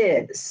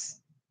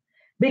promises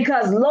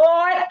because,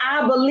 Lord,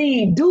 I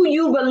believe. Do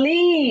you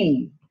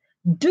believe?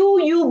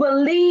 Do you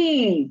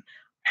believe?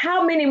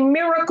 How many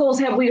miracles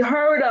have we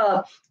heard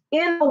of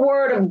in the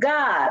word of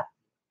God?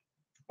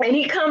 And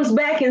he comes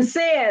back and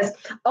says,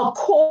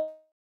 according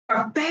to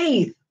your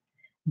faith,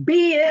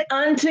 be it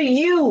unto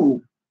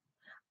you.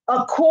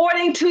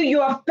 According to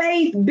your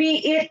faith, be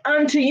it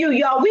unto you.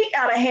 Y'all, we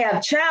got to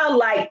have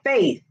childlike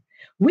faith.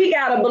 We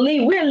got to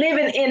believe. We're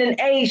living in an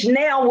age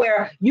now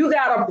where you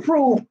got to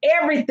prove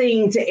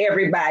everything to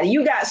everybody.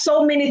 You got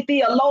so many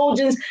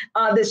theologians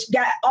that's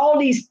got all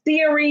these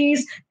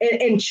theories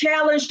and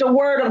challenge the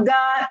word of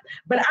God.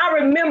 But I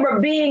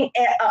remember being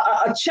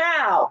a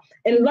child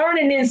and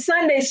learning in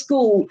Sunday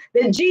school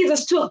that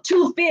Jesus took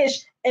 2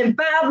 fish and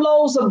 5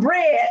 loaves of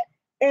bread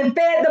and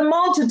fed the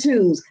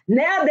multitudes.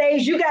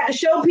 Nowadays, you got to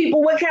show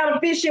people what kind of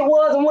fish it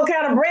was and what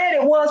kind of bread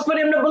it was for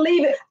them to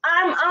believe it.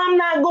 I'm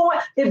not going.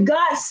 If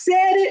God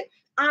said it,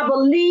 I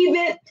believe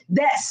it.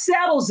 That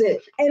settles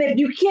it. And if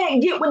you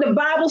can't get with the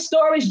Bible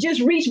stories,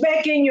 just reach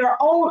back in your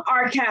own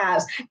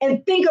archives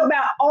and think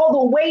about all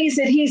the ways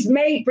that he's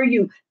made for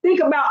you.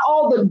 Think about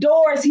all the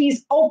doors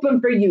he's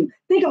opened for you.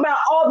 Think about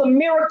all the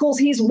miracles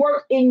he's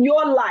worked in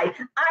your life.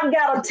 I've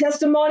got a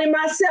testimony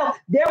myself.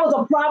 There was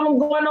a problem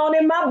going on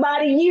in my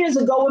body years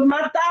ago with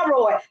my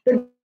thyroid.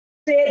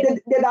 Said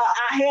that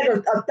I had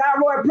a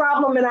thyroid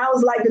problem, and I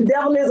was like, the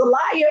devil is a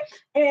liar.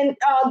 And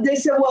they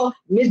said, well,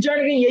 Miss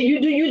Jernigan, yeah, you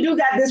do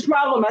got this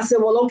problem. I said,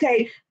 well,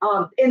 okay.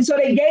 And so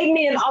they gave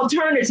me an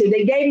alternative.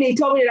 They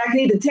told me that I could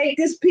either take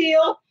this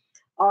pill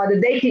or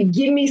that they could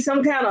give me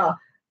some kind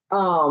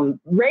of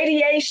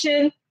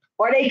radiation,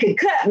 or they could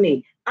cut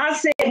me. I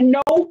said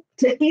no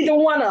to either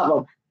one of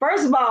them.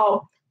 First of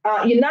all,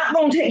 you're not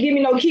going to give me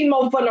no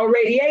chemo for no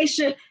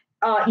radiation.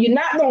 You're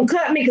not going to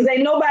cut me because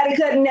ain't nobody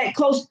cutting that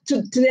close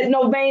to that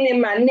no vein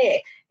in my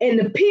neck. And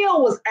the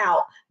pill was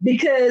out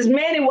because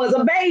Manny was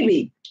a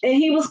baby and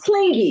he was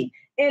clingy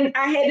and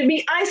I had to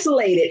be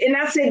isolated. And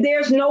I said,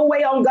 there's no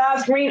way on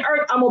God's green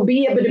earth I'm going to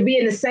be able to be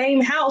in the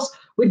same house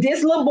with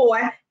this little boy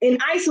and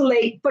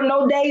isolate for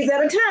no days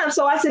at a time.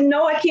 So I said,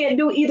 no, I can't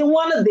do either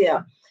one of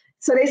them.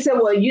 So they said,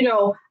 well,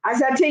 I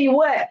said, I tell you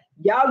what,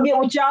 y'all get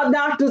with y'all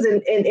doctors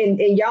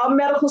and y'all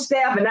medical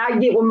staff, and I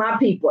get with my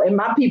people. And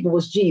my people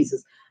was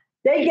Jesus.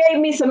 They gave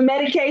me some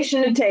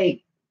medication to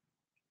take.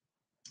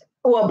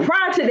 Well,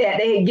 prior to that,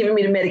 they had given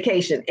me the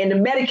medication, and the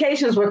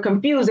medications were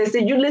confused. They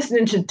said, you're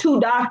listening to 2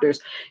 doctors.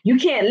 You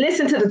can't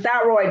listen to the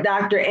thyroid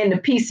doctor and the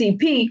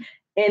PCP,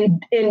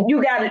 and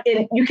you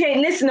can't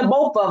listen to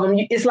both of them.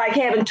 It's like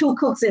having 2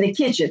 cooks in the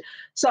kitchen.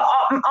 So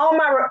all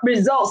my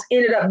results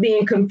ended up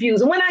being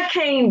confused. And when I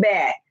came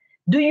back,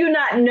 do you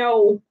not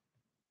know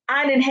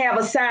I didn't have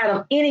a sign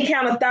of any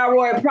kind of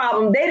thyroid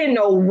problem? They didn't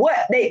know what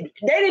they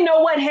didn't know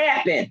what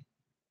happened.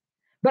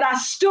 But I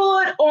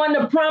stood on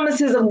the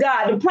promises of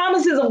God. The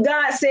promises of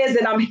God says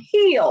that I'm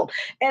healed.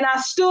 And I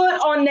stood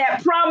on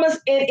that promise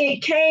and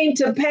it came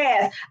to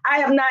pass. I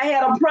have not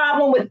had a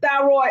problem with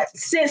thyroid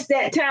since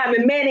that time.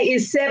 And Manny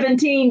is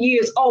 17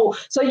 years old.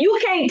 So you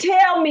can't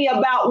tell me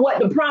about what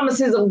the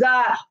promises of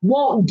God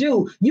won't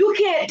do. You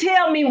can't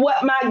tell me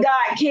what my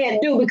God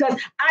can't do,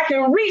 because I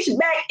can reach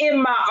back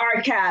in my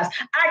archives.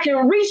 I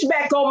can reach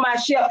back on my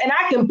shelf and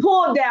I can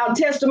pull down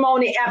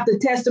testimony after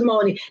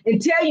testimony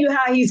and tell you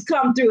how he's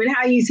come through and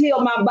how he's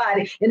healed my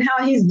body and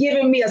how he's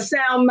given me a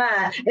sound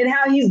mind and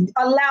how he's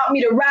allowed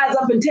me to rise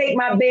up and take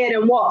my bed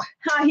and walk,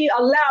 how he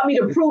allowed me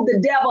to prove the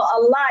devil a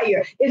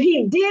liar. If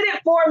he did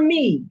it for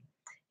me,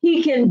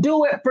 he can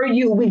do it for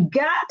you. We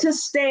got to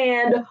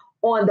stand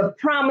on the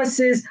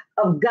promises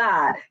of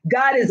God.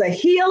 God is a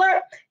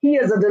healer. He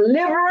is a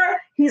deliverer.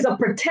 He's a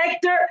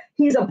protector.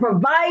 He's a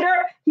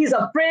provider. He's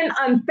a friend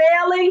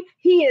unfailing.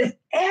 He is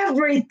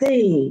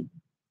everything.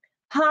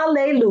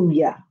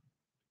 Hallelujah.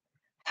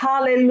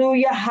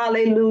 Hallelujah,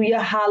 hallelujah,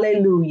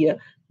 hallelujah.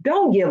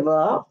 Don't give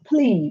up,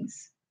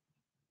 please.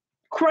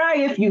 Cry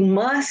if you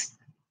must.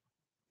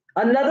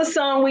 Another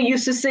song we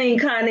used to sing,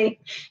 Connie,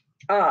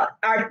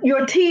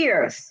 your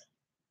tears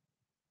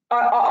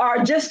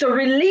are just a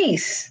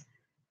release.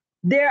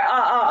 They're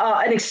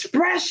an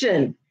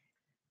expression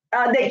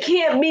that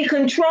can't be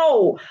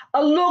controlled.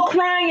 A little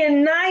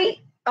crying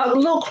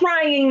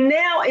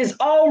now is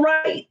all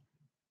right.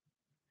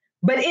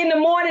 But in the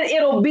morning,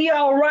 it'll be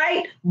all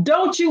right.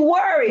 Don't you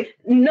worry.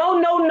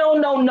 No.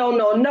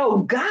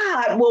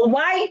 God will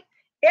wipe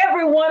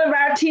every one of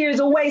our tears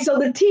away. So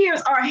the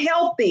tears are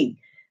healthy.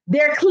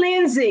 They're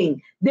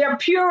cleansing. They're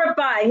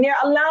purifying. They're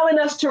allowing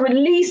us to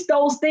release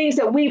those things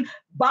that we've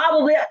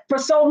bottled up for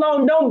so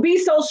long. Don't be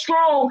so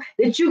strong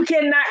that you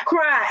cannot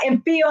cry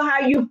and feel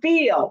how you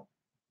feel.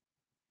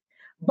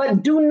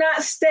 But do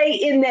not stay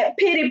in that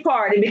pity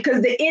party,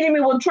 because the enemy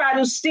will try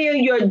to steal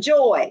your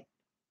joy.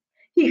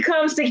 He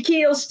comes to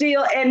kill,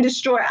 steal, and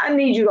destroy. I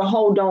need you to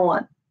hold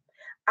on.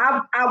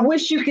 I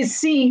wish you could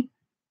see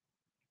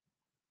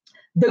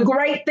the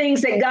great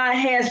things that God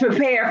has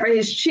prepared for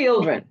his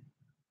children.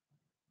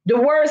 The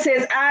word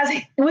says, eyes,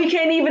 we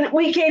can't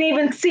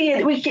even see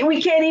it.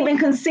 We can't even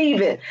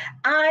conceive it.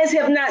 Eyes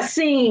have not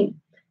seen,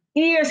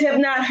 ears have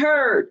not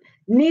heard,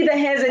 neither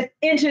has it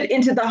entered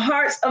into the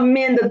hearts of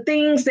men the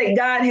things that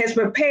God has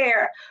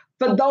prepared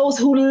for those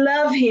who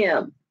love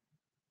him.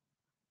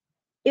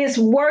 It's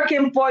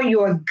working for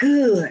your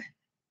good.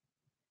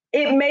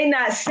 It may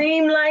not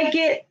seem like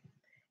it.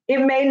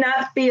 It may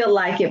not feel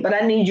like it, but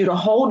I need you to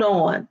hold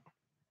on.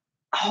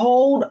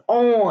 Hold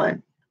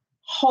on.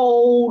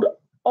 Hold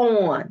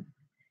on.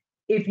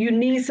 If you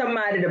need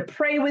somebody to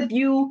pray with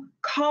you,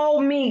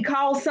 call me,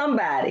 call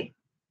somebody.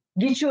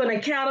 Get you an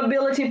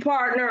accountability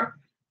partner.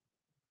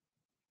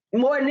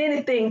 More than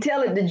anything,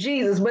 tell it to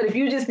Jesus. But if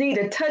you just need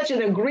to touch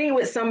and agree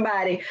with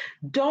somebody,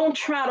 don't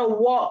try to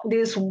walk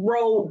this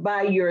road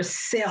by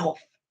yourself.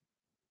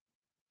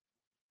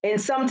 And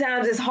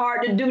sometimes it's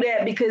hard to do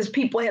that because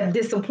people have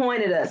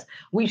disappointed us.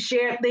 We've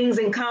shared things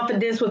in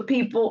confidence with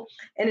people,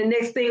 and the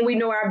next thing we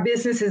know, our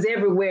business is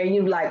everywhere. And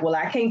you're like, well,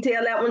 I can't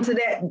tell that one to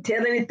that,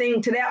 tell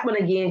anything to that one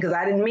again, because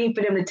I didn't mean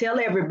for them to tell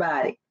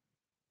everybody.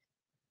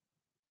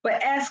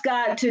 But ask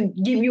God to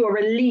give you a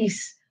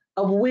release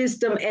of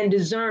wisdom and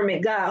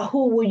discernment. God,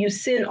 who will you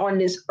send on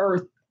this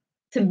earth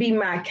to be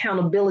my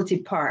accountability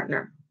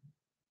partner?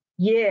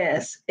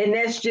 Yes, and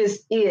that's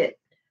just it.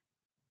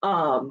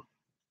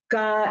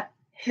 God,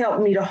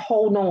 help me to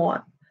hold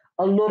on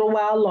a little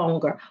while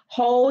longer.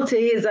 Hold to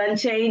his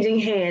unchanging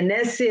hand.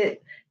 That's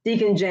it,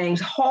 Deacon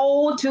James.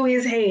 Hold to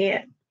his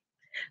hand.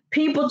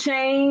 People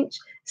change,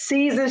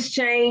 seasons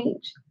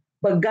change,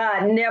 but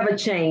God never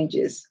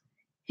changes.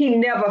 He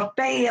never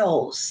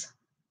fails.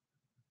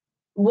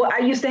 Well, I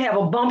used to have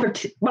a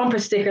bumper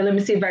sticker. Let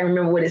me see if I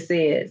remember what it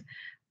says.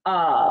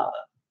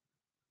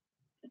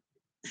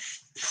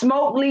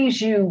 Smoke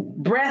leaves you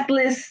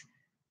breathless.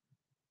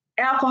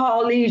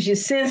 Alcohol leaves you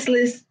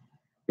senseless.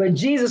 But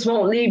Jesus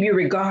won't leave you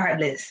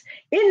regardless.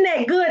 Isn't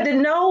that good to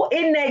know?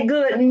 Isn't that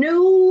good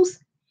news?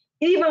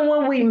 Even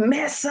when we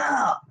mess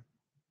up.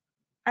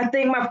 I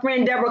think my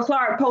friend Deborah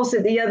Clark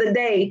posted the other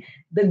day,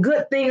 the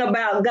good thing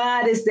about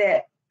God is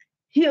that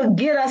he'll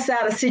get us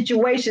out of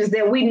situations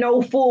that we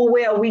know full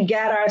well we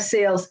got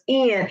ourselves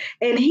in,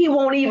 and he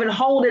won't even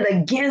hold it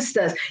against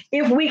us.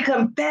 If we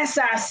confess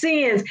our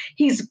sins,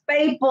 he's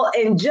faithful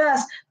and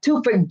just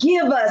to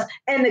forgive us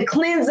and to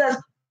cleanse us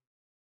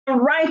from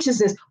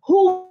righteousness.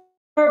 Who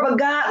serve a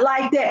God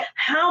like that?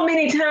 How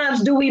many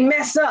times do we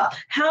mess up?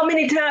 How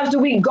many times do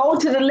we go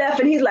to the left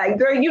and he's like,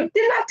 girl, didn't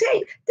I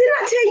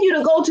tell you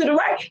to go to the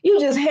right? You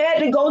just had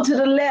to go to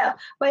the left.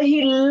 But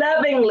he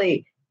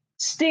lovingly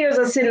steers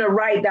us in the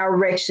right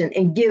direction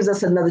and gives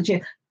us another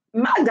chance.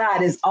 My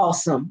God is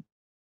awesome.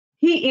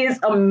 He is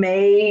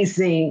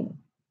amazing.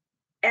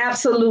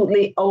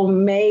 Absolutely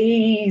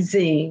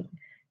amazing.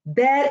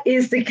 That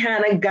is the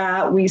kind of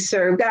God we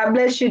serve. God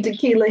bless you,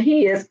 Tequila.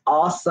 He is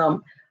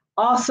awesome.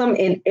 Awesome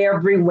in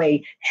every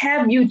way.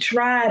 Have you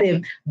tried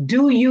him?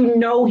 Do you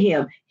know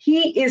him?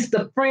 He is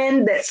the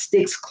friend that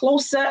sticks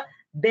closer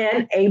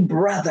than a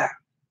brother.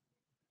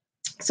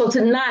 So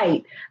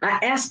tonight, I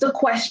asked the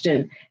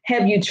question,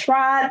 have you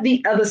tried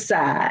the other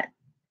side?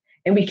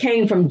 And we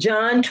came from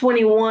John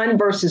 21,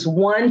 verses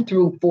 1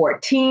 through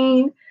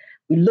 14.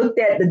 We looked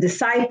at the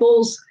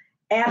disciples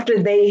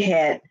after they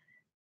had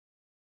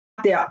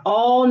there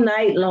all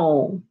night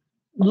long,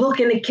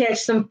 looking to catch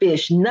some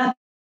fish, nothing.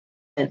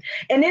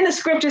 And then the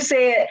scripture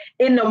said,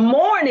 in the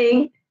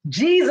morning,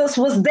 Jesus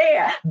was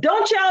there.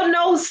 Don't y'all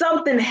know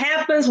something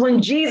happens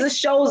when Jesus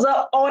shows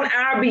up on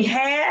our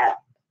behalf?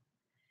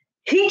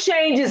 He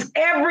changes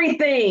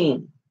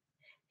everything.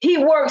 He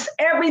works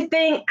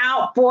everything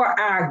out for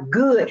our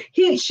good.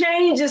 He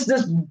changes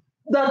the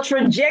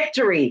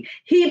trajectory.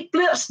 He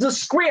flips the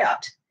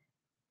script.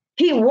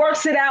 He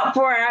works it out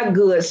for our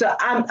good. So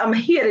I'm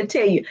here to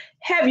tell you,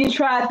 have you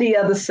tried the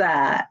other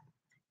side?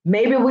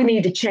 Maybe we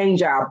need to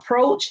change our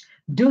approach,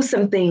 do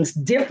some things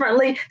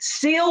differently,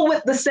 still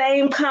with the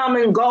same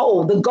common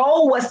goal. The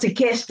goal was to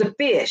catch the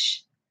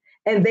fish.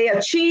 and they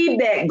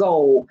achieved that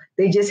goal.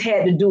 They just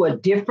had to do a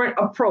different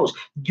approach.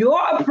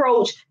 Your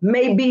approach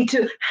may be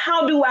to,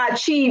 how do I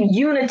achieve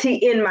unity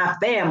in my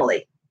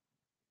family?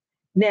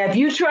 Now, if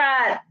you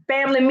tried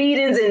family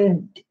meetings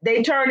and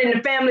they turned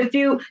into family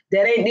feud,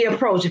 that ain't the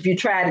approach if you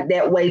tried it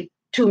that way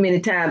too many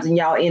times and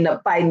y'all end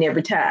up fighting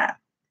every time.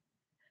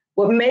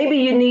 Well, maybe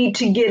you need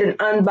to get an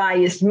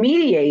unbiased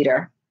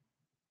mediator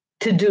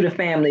to do the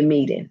family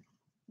meeting.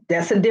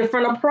 That's a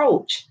different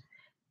approach.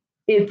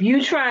 If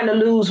you're trying to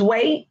lose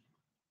weight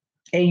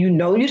and you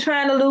know you're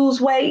trying to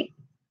lose weight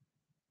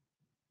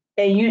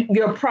and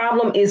your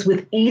problem is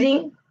with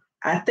eating,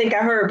 I think I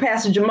heard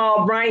Pastor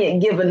Jamal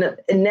Bryant give an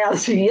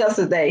analogy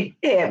yesterday.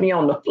 He had me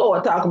on the floor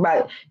talking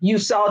about you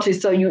salty,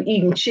 so you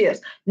eating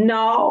chips.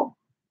 No,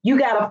 you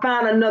got to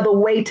find another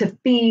way to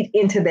feed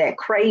into that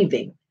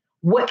craving.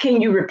 What can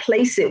you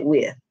replace it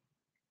with?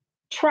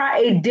 Try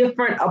a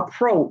different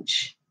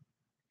approach.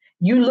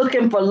 You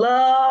looking for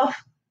love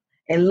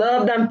and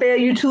love done fail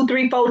you 2,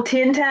 3, 4,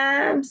 10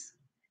 times.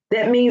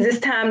 That means it's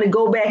time to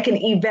go back and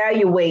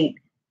evaluate,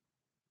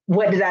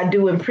 what did I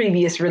do in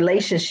previous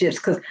relationships?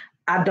 Because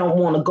I don't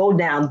want to go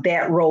down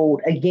that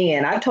road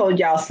again. I told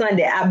y'all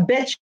Sunday, I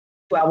bet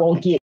you I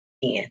won't get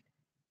in.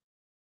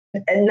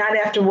 And not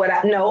after what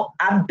I know,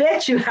 I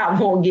bet you I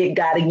won't get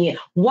God again.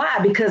 Why?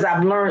 Because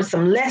I've learned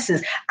some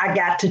lessons. I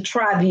got to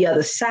try the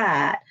other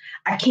side.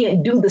 I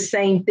can't do the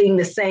same thing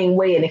the same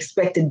way and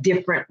expect a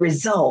different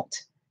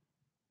result.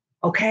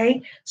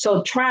 Okay?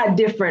 So try a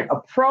different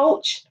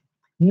approach.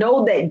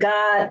 Know that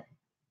God,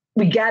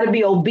 we got to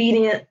be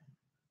obedient,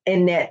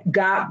 and that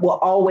God will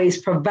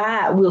always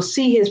provide. We'll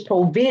see his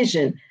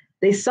provision.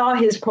 They saw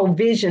his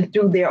provision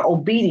through their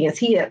obedience.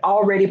 He had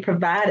already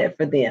provided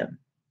for them.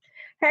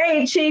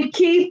 Hey, Chief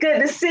Keith,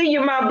 good to see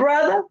you, my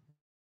brother.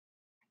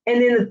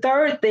 And then the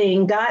third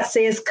thing, God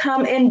says,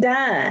 come and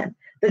dine.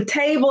 The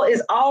table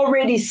is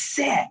already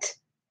set.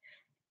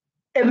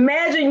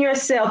 Imagine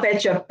yourself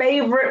at your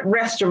favorite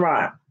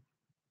restaurant.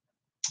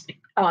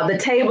 The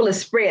table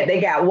is spread. They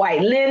got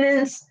white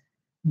linens,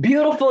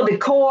 beautiful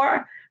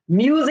decor.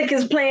 Music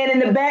is playing in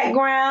the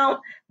background.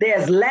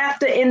 There's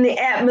laughter in the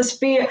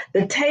atmosphere.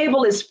 The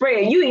table is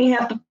spread. You ain't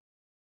have to.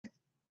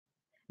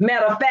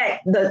 Matter of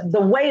fact,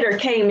 the waiter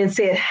came and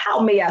said, how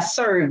may I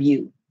serve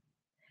you?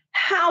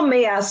 How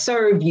may I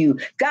serve you?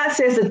 God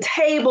says the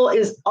table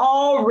is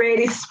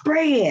already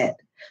spread.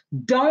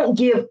 Don't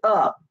give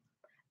up.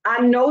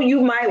 I know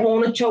you might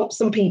want to choke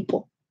some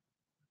people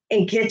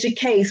and catch a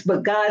case,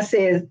 but God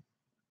says,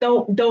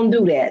 don't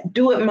do that.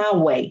 Do it my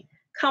way.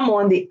 Come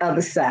on the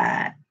other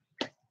side.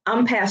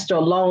 I'm Pastor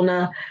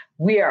Alona.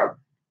 We are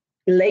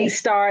late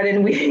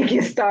starting. We didn't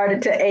get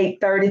started to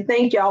 8:30.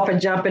 Thank y'all for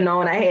jumping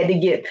on. I had to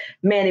get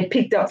Manny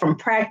picked up from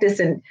practice,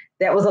 and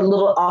that was a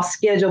little off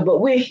schedule, but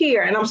we're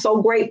here, and I'm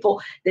so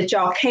grateful that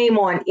y'all came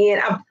on in.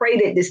 I pray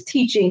that this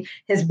teaching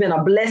has been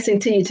a blessing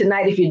to you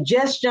tonight. If you're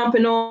just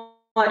jumping on,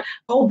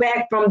 go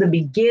back from the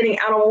beginning.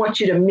 I don't want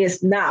you to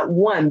miss not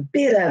one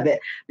bit of it,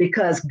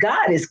 because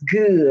God is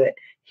good.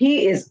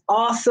 He is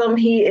awesome.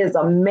 He is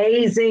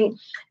amazing.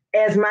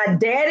 As my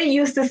daddy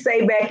used to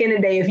say back in the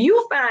day, if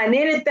you find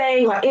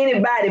anything or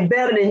anybody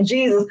better than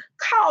Jesus,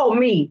 call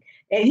me.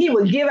 And he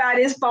would give out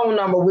his phone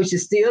number, which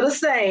is still the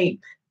same.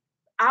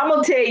 I'm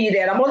going to tell you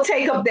that. I'm going to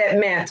take up that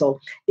mantle.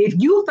 If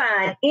you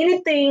find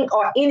anything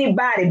or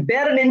anybody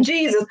better than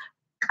Jesus,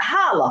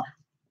 holla,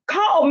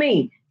 call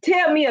me.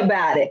 Tell me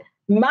about it.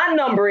 My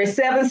number is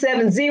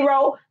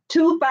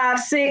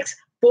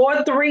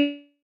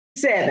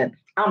 770-256-4337.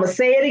 I'm going to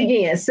say it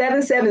again,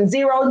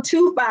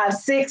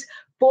 770-256-4337.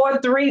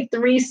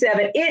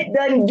 It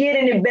doesn't get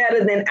any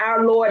better than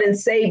our Lord and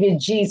Savior,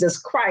 Jesus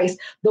Christ,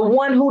 the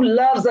one who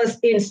loves us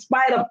in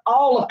spite of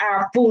all of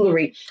our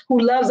foolery, who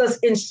loves us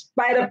in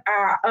spite of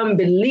our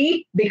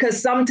unbelief,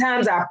 because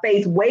sometimes our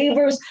faith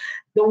wavers,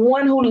 the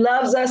one who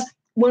loves us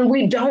when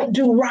we don't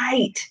do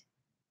right,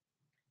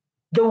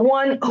 the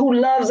one who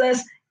loves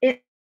us in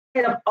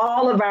spite of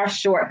all of our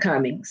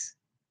shortcomings.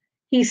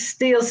 He's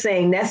still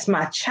saying, that's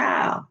my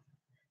child.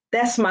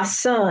 That's my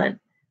son.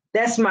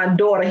 That's my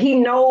daughter. He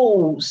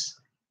knows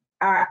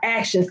our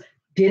actions.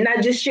 Didn't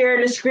I just share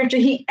in the scripture?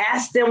 He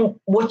asked them,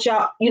 what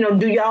y'all,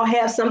 do y'all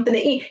have something to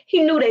eat? He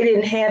knew they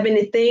didn't have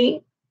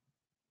anything,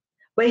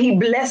 but he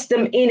blessed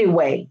them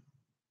anyway.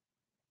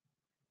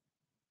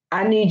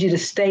 I need you to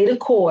stay the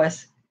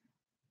course.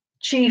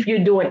 Chief, you're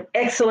doing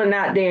excellent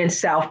out there in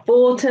South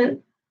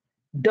Fulton.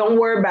 Don't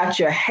worry about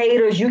your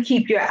haters. You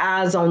keep your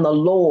eyes on the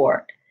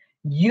Lord.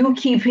 You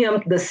keep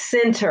him the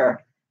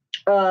center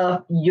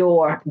of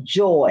your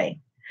joy.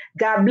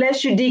 God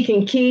bless you,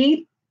 Deacon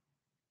Keith.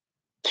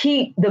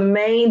 Keep the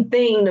main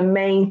thing.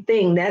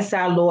 That's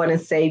our Lord and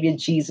Savior,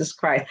 Jesus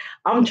Christ.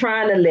 I'm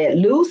trying to let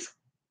loose.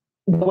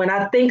 When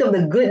I think of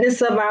the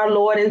goodness of our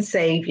Lord and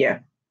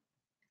Savior,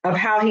 of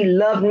how he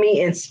loved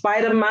me in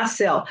spite of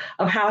myself,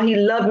 of how he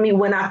loved me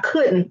when I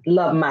couldn't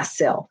love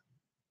myself,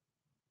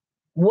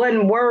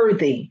 wasn't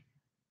worthy,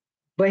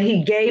 but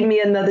he gave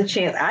me another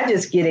chance. I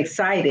just get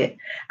excited.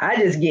 I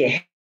just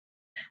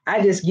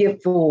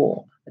get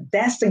full.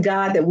 That's the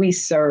God that we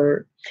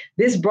serve.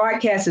 This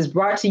broadcast is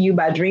brought to you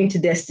by Dream to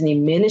Destiny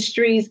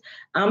Ministries.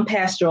 I'm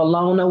Pastor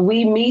Alona.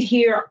 We meet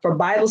here for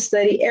Bible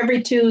study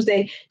every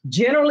Tuesday,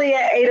 generally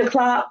at 8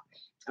 o'clock,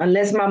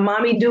 unless my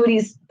mommy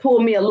duties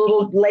pull me a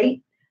little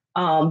late.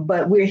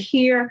 But we're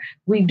here.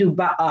 We do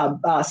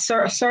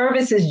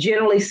services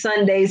generally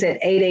Sundays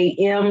at 8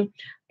 a.m.,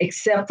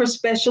 except for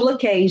special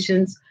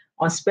occasions.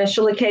 On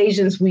special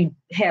occasions, we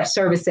have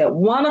service at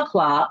 1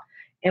 o'clock,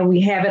 and we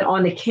have it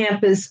on the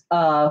campus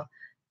of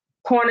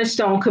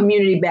Cornerstone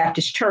Community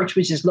Baptist Church,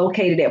 which is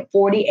located at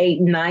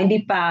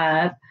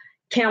 4895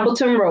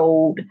 Campbellton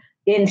Road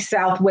in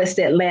Southwest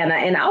Atlanta.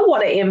 And I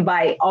want to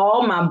invite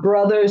all my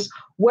brothers,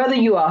 whether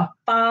you are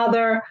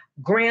father,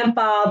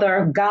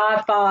 grandfather,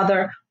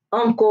 godfather,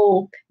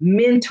 uncle,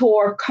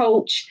 mentor,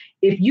 coach,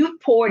 if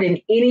you've poured in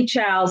any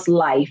child's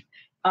life,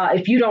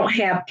 if you don't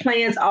have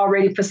plans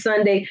already for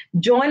Sunday,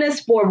 join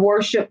us for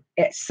worship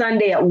at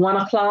Sunday at 1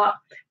 o'clock.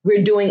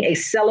 We're doing a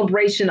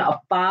celebration of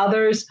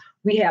fathers.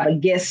 We have a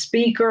guest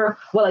speaker,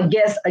 a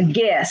guest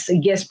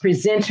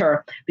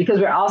presenter, because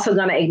we're also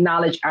going to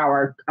acknowledge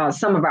our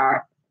some of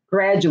our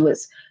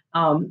graduates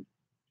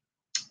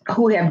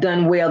who have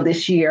done well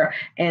this year.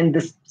 And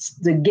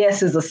the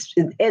guest is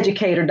an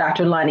educator,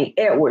 Dr. Lonnie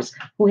Edwards,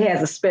 who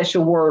has a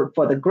special word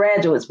for the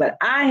graduates. But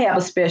I have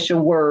a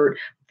special word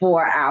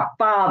for our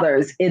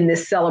fathers in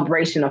this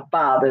celebration of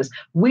fathers.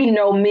 We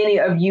know many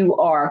of you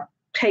are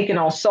taking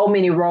on so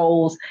many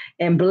roles,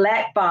 and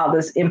Black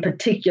fathers in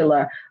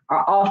particular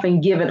are often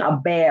given a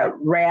bad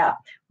rap.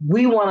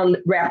 We want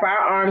to wrap our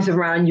arms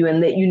around you and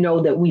let you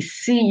know that we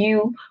see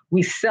you,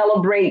 we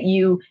celebrate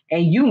you,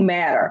 and you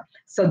matter.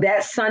 So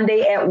that's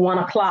Sunday at 1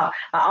 o'clock.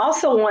 I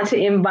also want to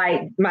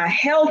invite my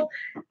health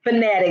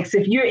fanatics.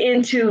 If you're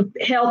into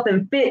health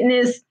and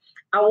fitness,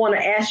 I want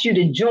to ask you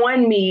to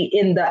join me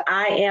in the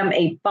I Am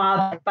a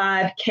Father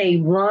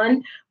 5K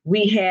run.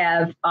 We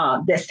have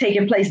that's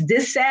taking place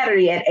this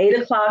Saturday at 8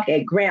 o'clock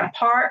at Grant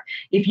Park.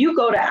 If you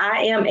go to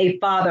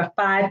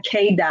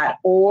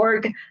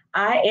IamAfather5K.org,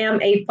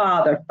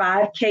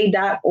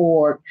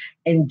 IamAfather5K.org,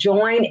 and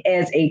join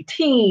as a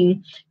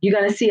team, you're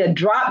going to see a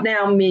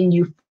drop-down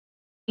menu.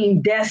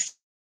 Desk,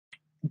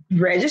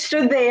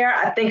 register there.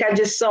 I think I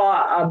just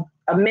saw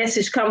a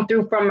message come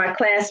through from my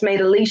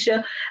classmate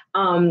Alicia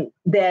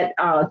that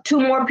 2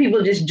 more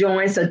people just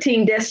joined. So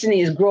Team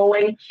Destiny is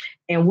growing,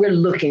 and we're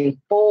looking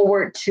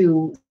forward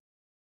to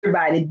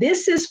everybody.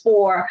 This is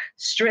for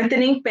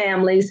strengthening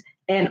families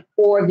and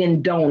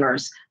organ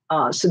donors.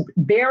 So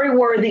very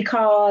worthy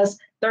cause.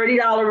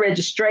 $30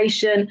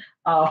 registration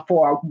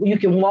for you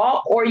can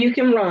walk or you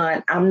can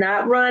run. I'm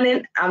not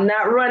running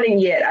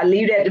yet. I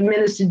leave that to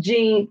Minister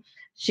Jean.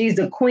 She's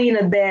the queen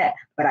of that,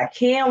 but I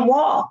can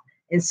walk.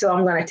 And so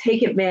I'm going to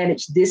take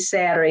advantage this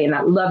Saturday, and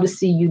I'd love to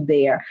see you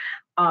there.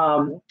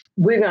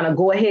 We're going to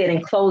go ahead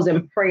and close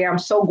in prayer. I'm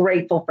so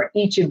grateful for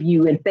each of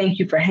you, and thank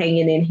you for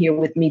hanging in here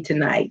with me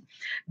tonight.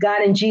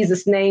 God, in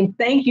Jesus' name,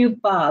 thank you,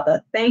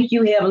 Father. Thank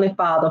you, Heavenly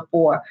Father,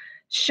 for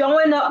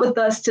showing up with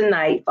us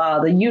tonight,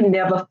 Father. You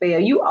never fail.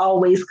 You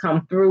always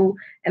come through.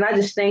 And I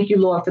just thank you,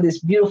 Lord, for this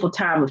beautiful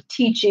time of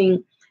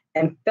teaching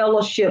and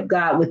fellowship,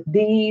 God, with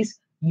these,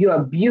 your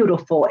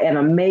beautiful and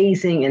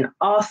amazing and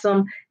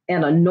awesome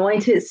and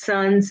anointed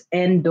sons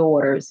and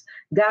daughters.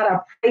 God, I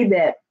pray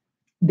that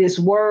this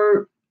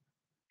word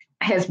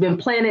has been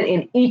planted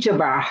in each of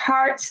our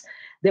hearts,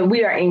 that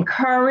we are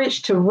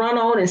encouraged to run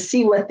on and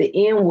see what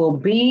the end will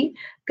be.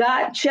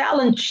 God,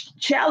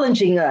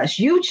 challenging us.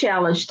 You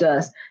challenged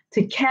us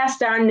to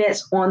cast our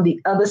nets on the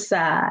other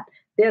side.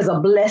 There's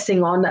a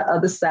blessing on the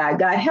other side.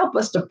 God, help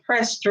us to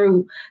press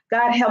through.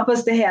 God, help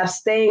us to have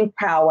staying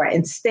power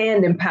and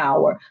standing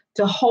power,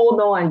 to hold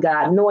on,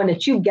 God, knowing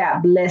that you've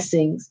got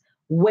blessings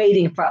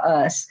waiting for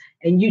us,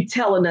 and you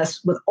telling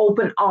us with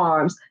open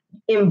arms,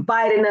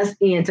 inviting us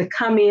in to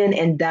come in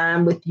and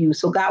dine with you.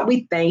 So God,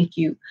 we thank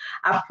you.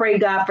 I pray,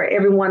 God, for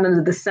everyone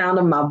under the sound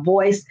of my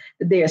voice,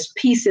 that there's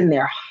peace in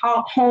their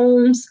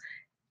homes,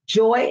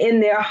 joy in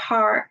their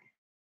heart,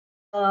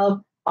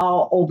 love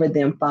all over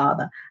them,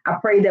 Father. I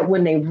pray that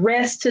when they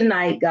rest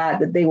tonight, God,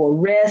 that they will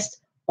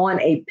rest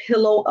on a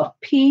pillow of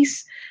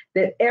peace,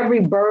 that every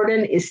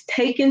burden is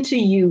taken to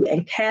you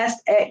and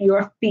cast at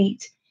your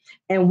feet.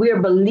 And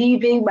we're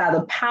believing by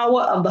the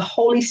power of the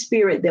Holy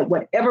Spirit that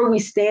whatever we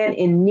stand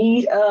in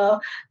need of,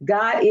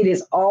 God, it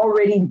is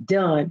already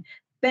done.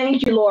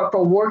 Thank you, Lord,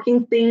 for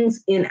working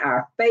things in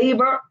our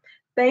favor.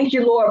 Thank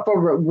you, Lord,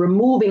 for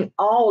removing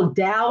all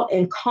doubt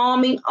and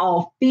calming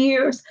all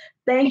fears.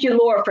 Thank you,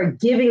 Lord, for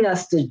giving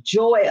us the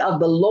joy of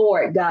the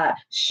Lord, God,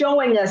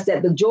 showing us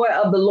that the joy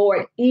of the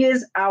Lord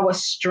is our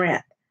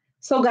strength.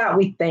 So, God,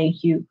 we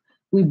thank you.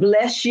 We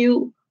bless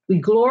you. We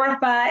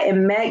glorify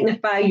and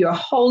magnify your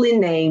holy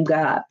name,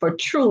 God, for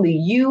truly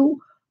you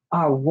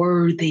are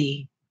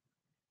worthy.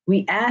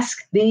 We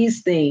ask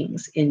these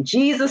things in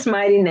Jesus'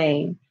 mighty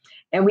name,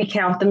 and we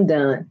count them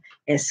done.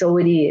 And so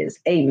it is.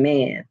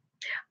 Amen.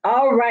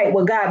 All right.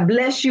 Well, God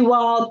bless you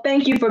all.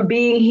 Thank you for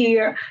being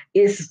here.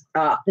 It's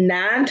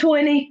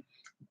 9:20.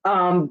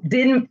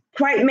 Didn't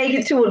quite make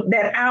it to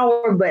that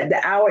hour, but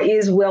the hour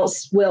is well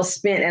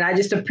spent. And I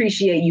just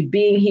appreciate you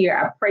being here.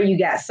 I pray you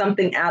got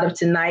something out of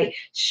tonight.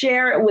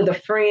 Share it with a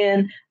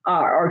friend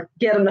or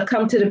get them to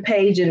come to the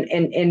page and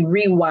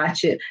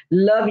rewatch it.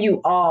 Love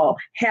you all.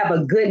 Have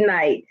a good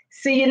night.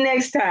 See you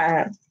next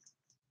time.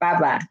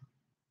 Bye-bye.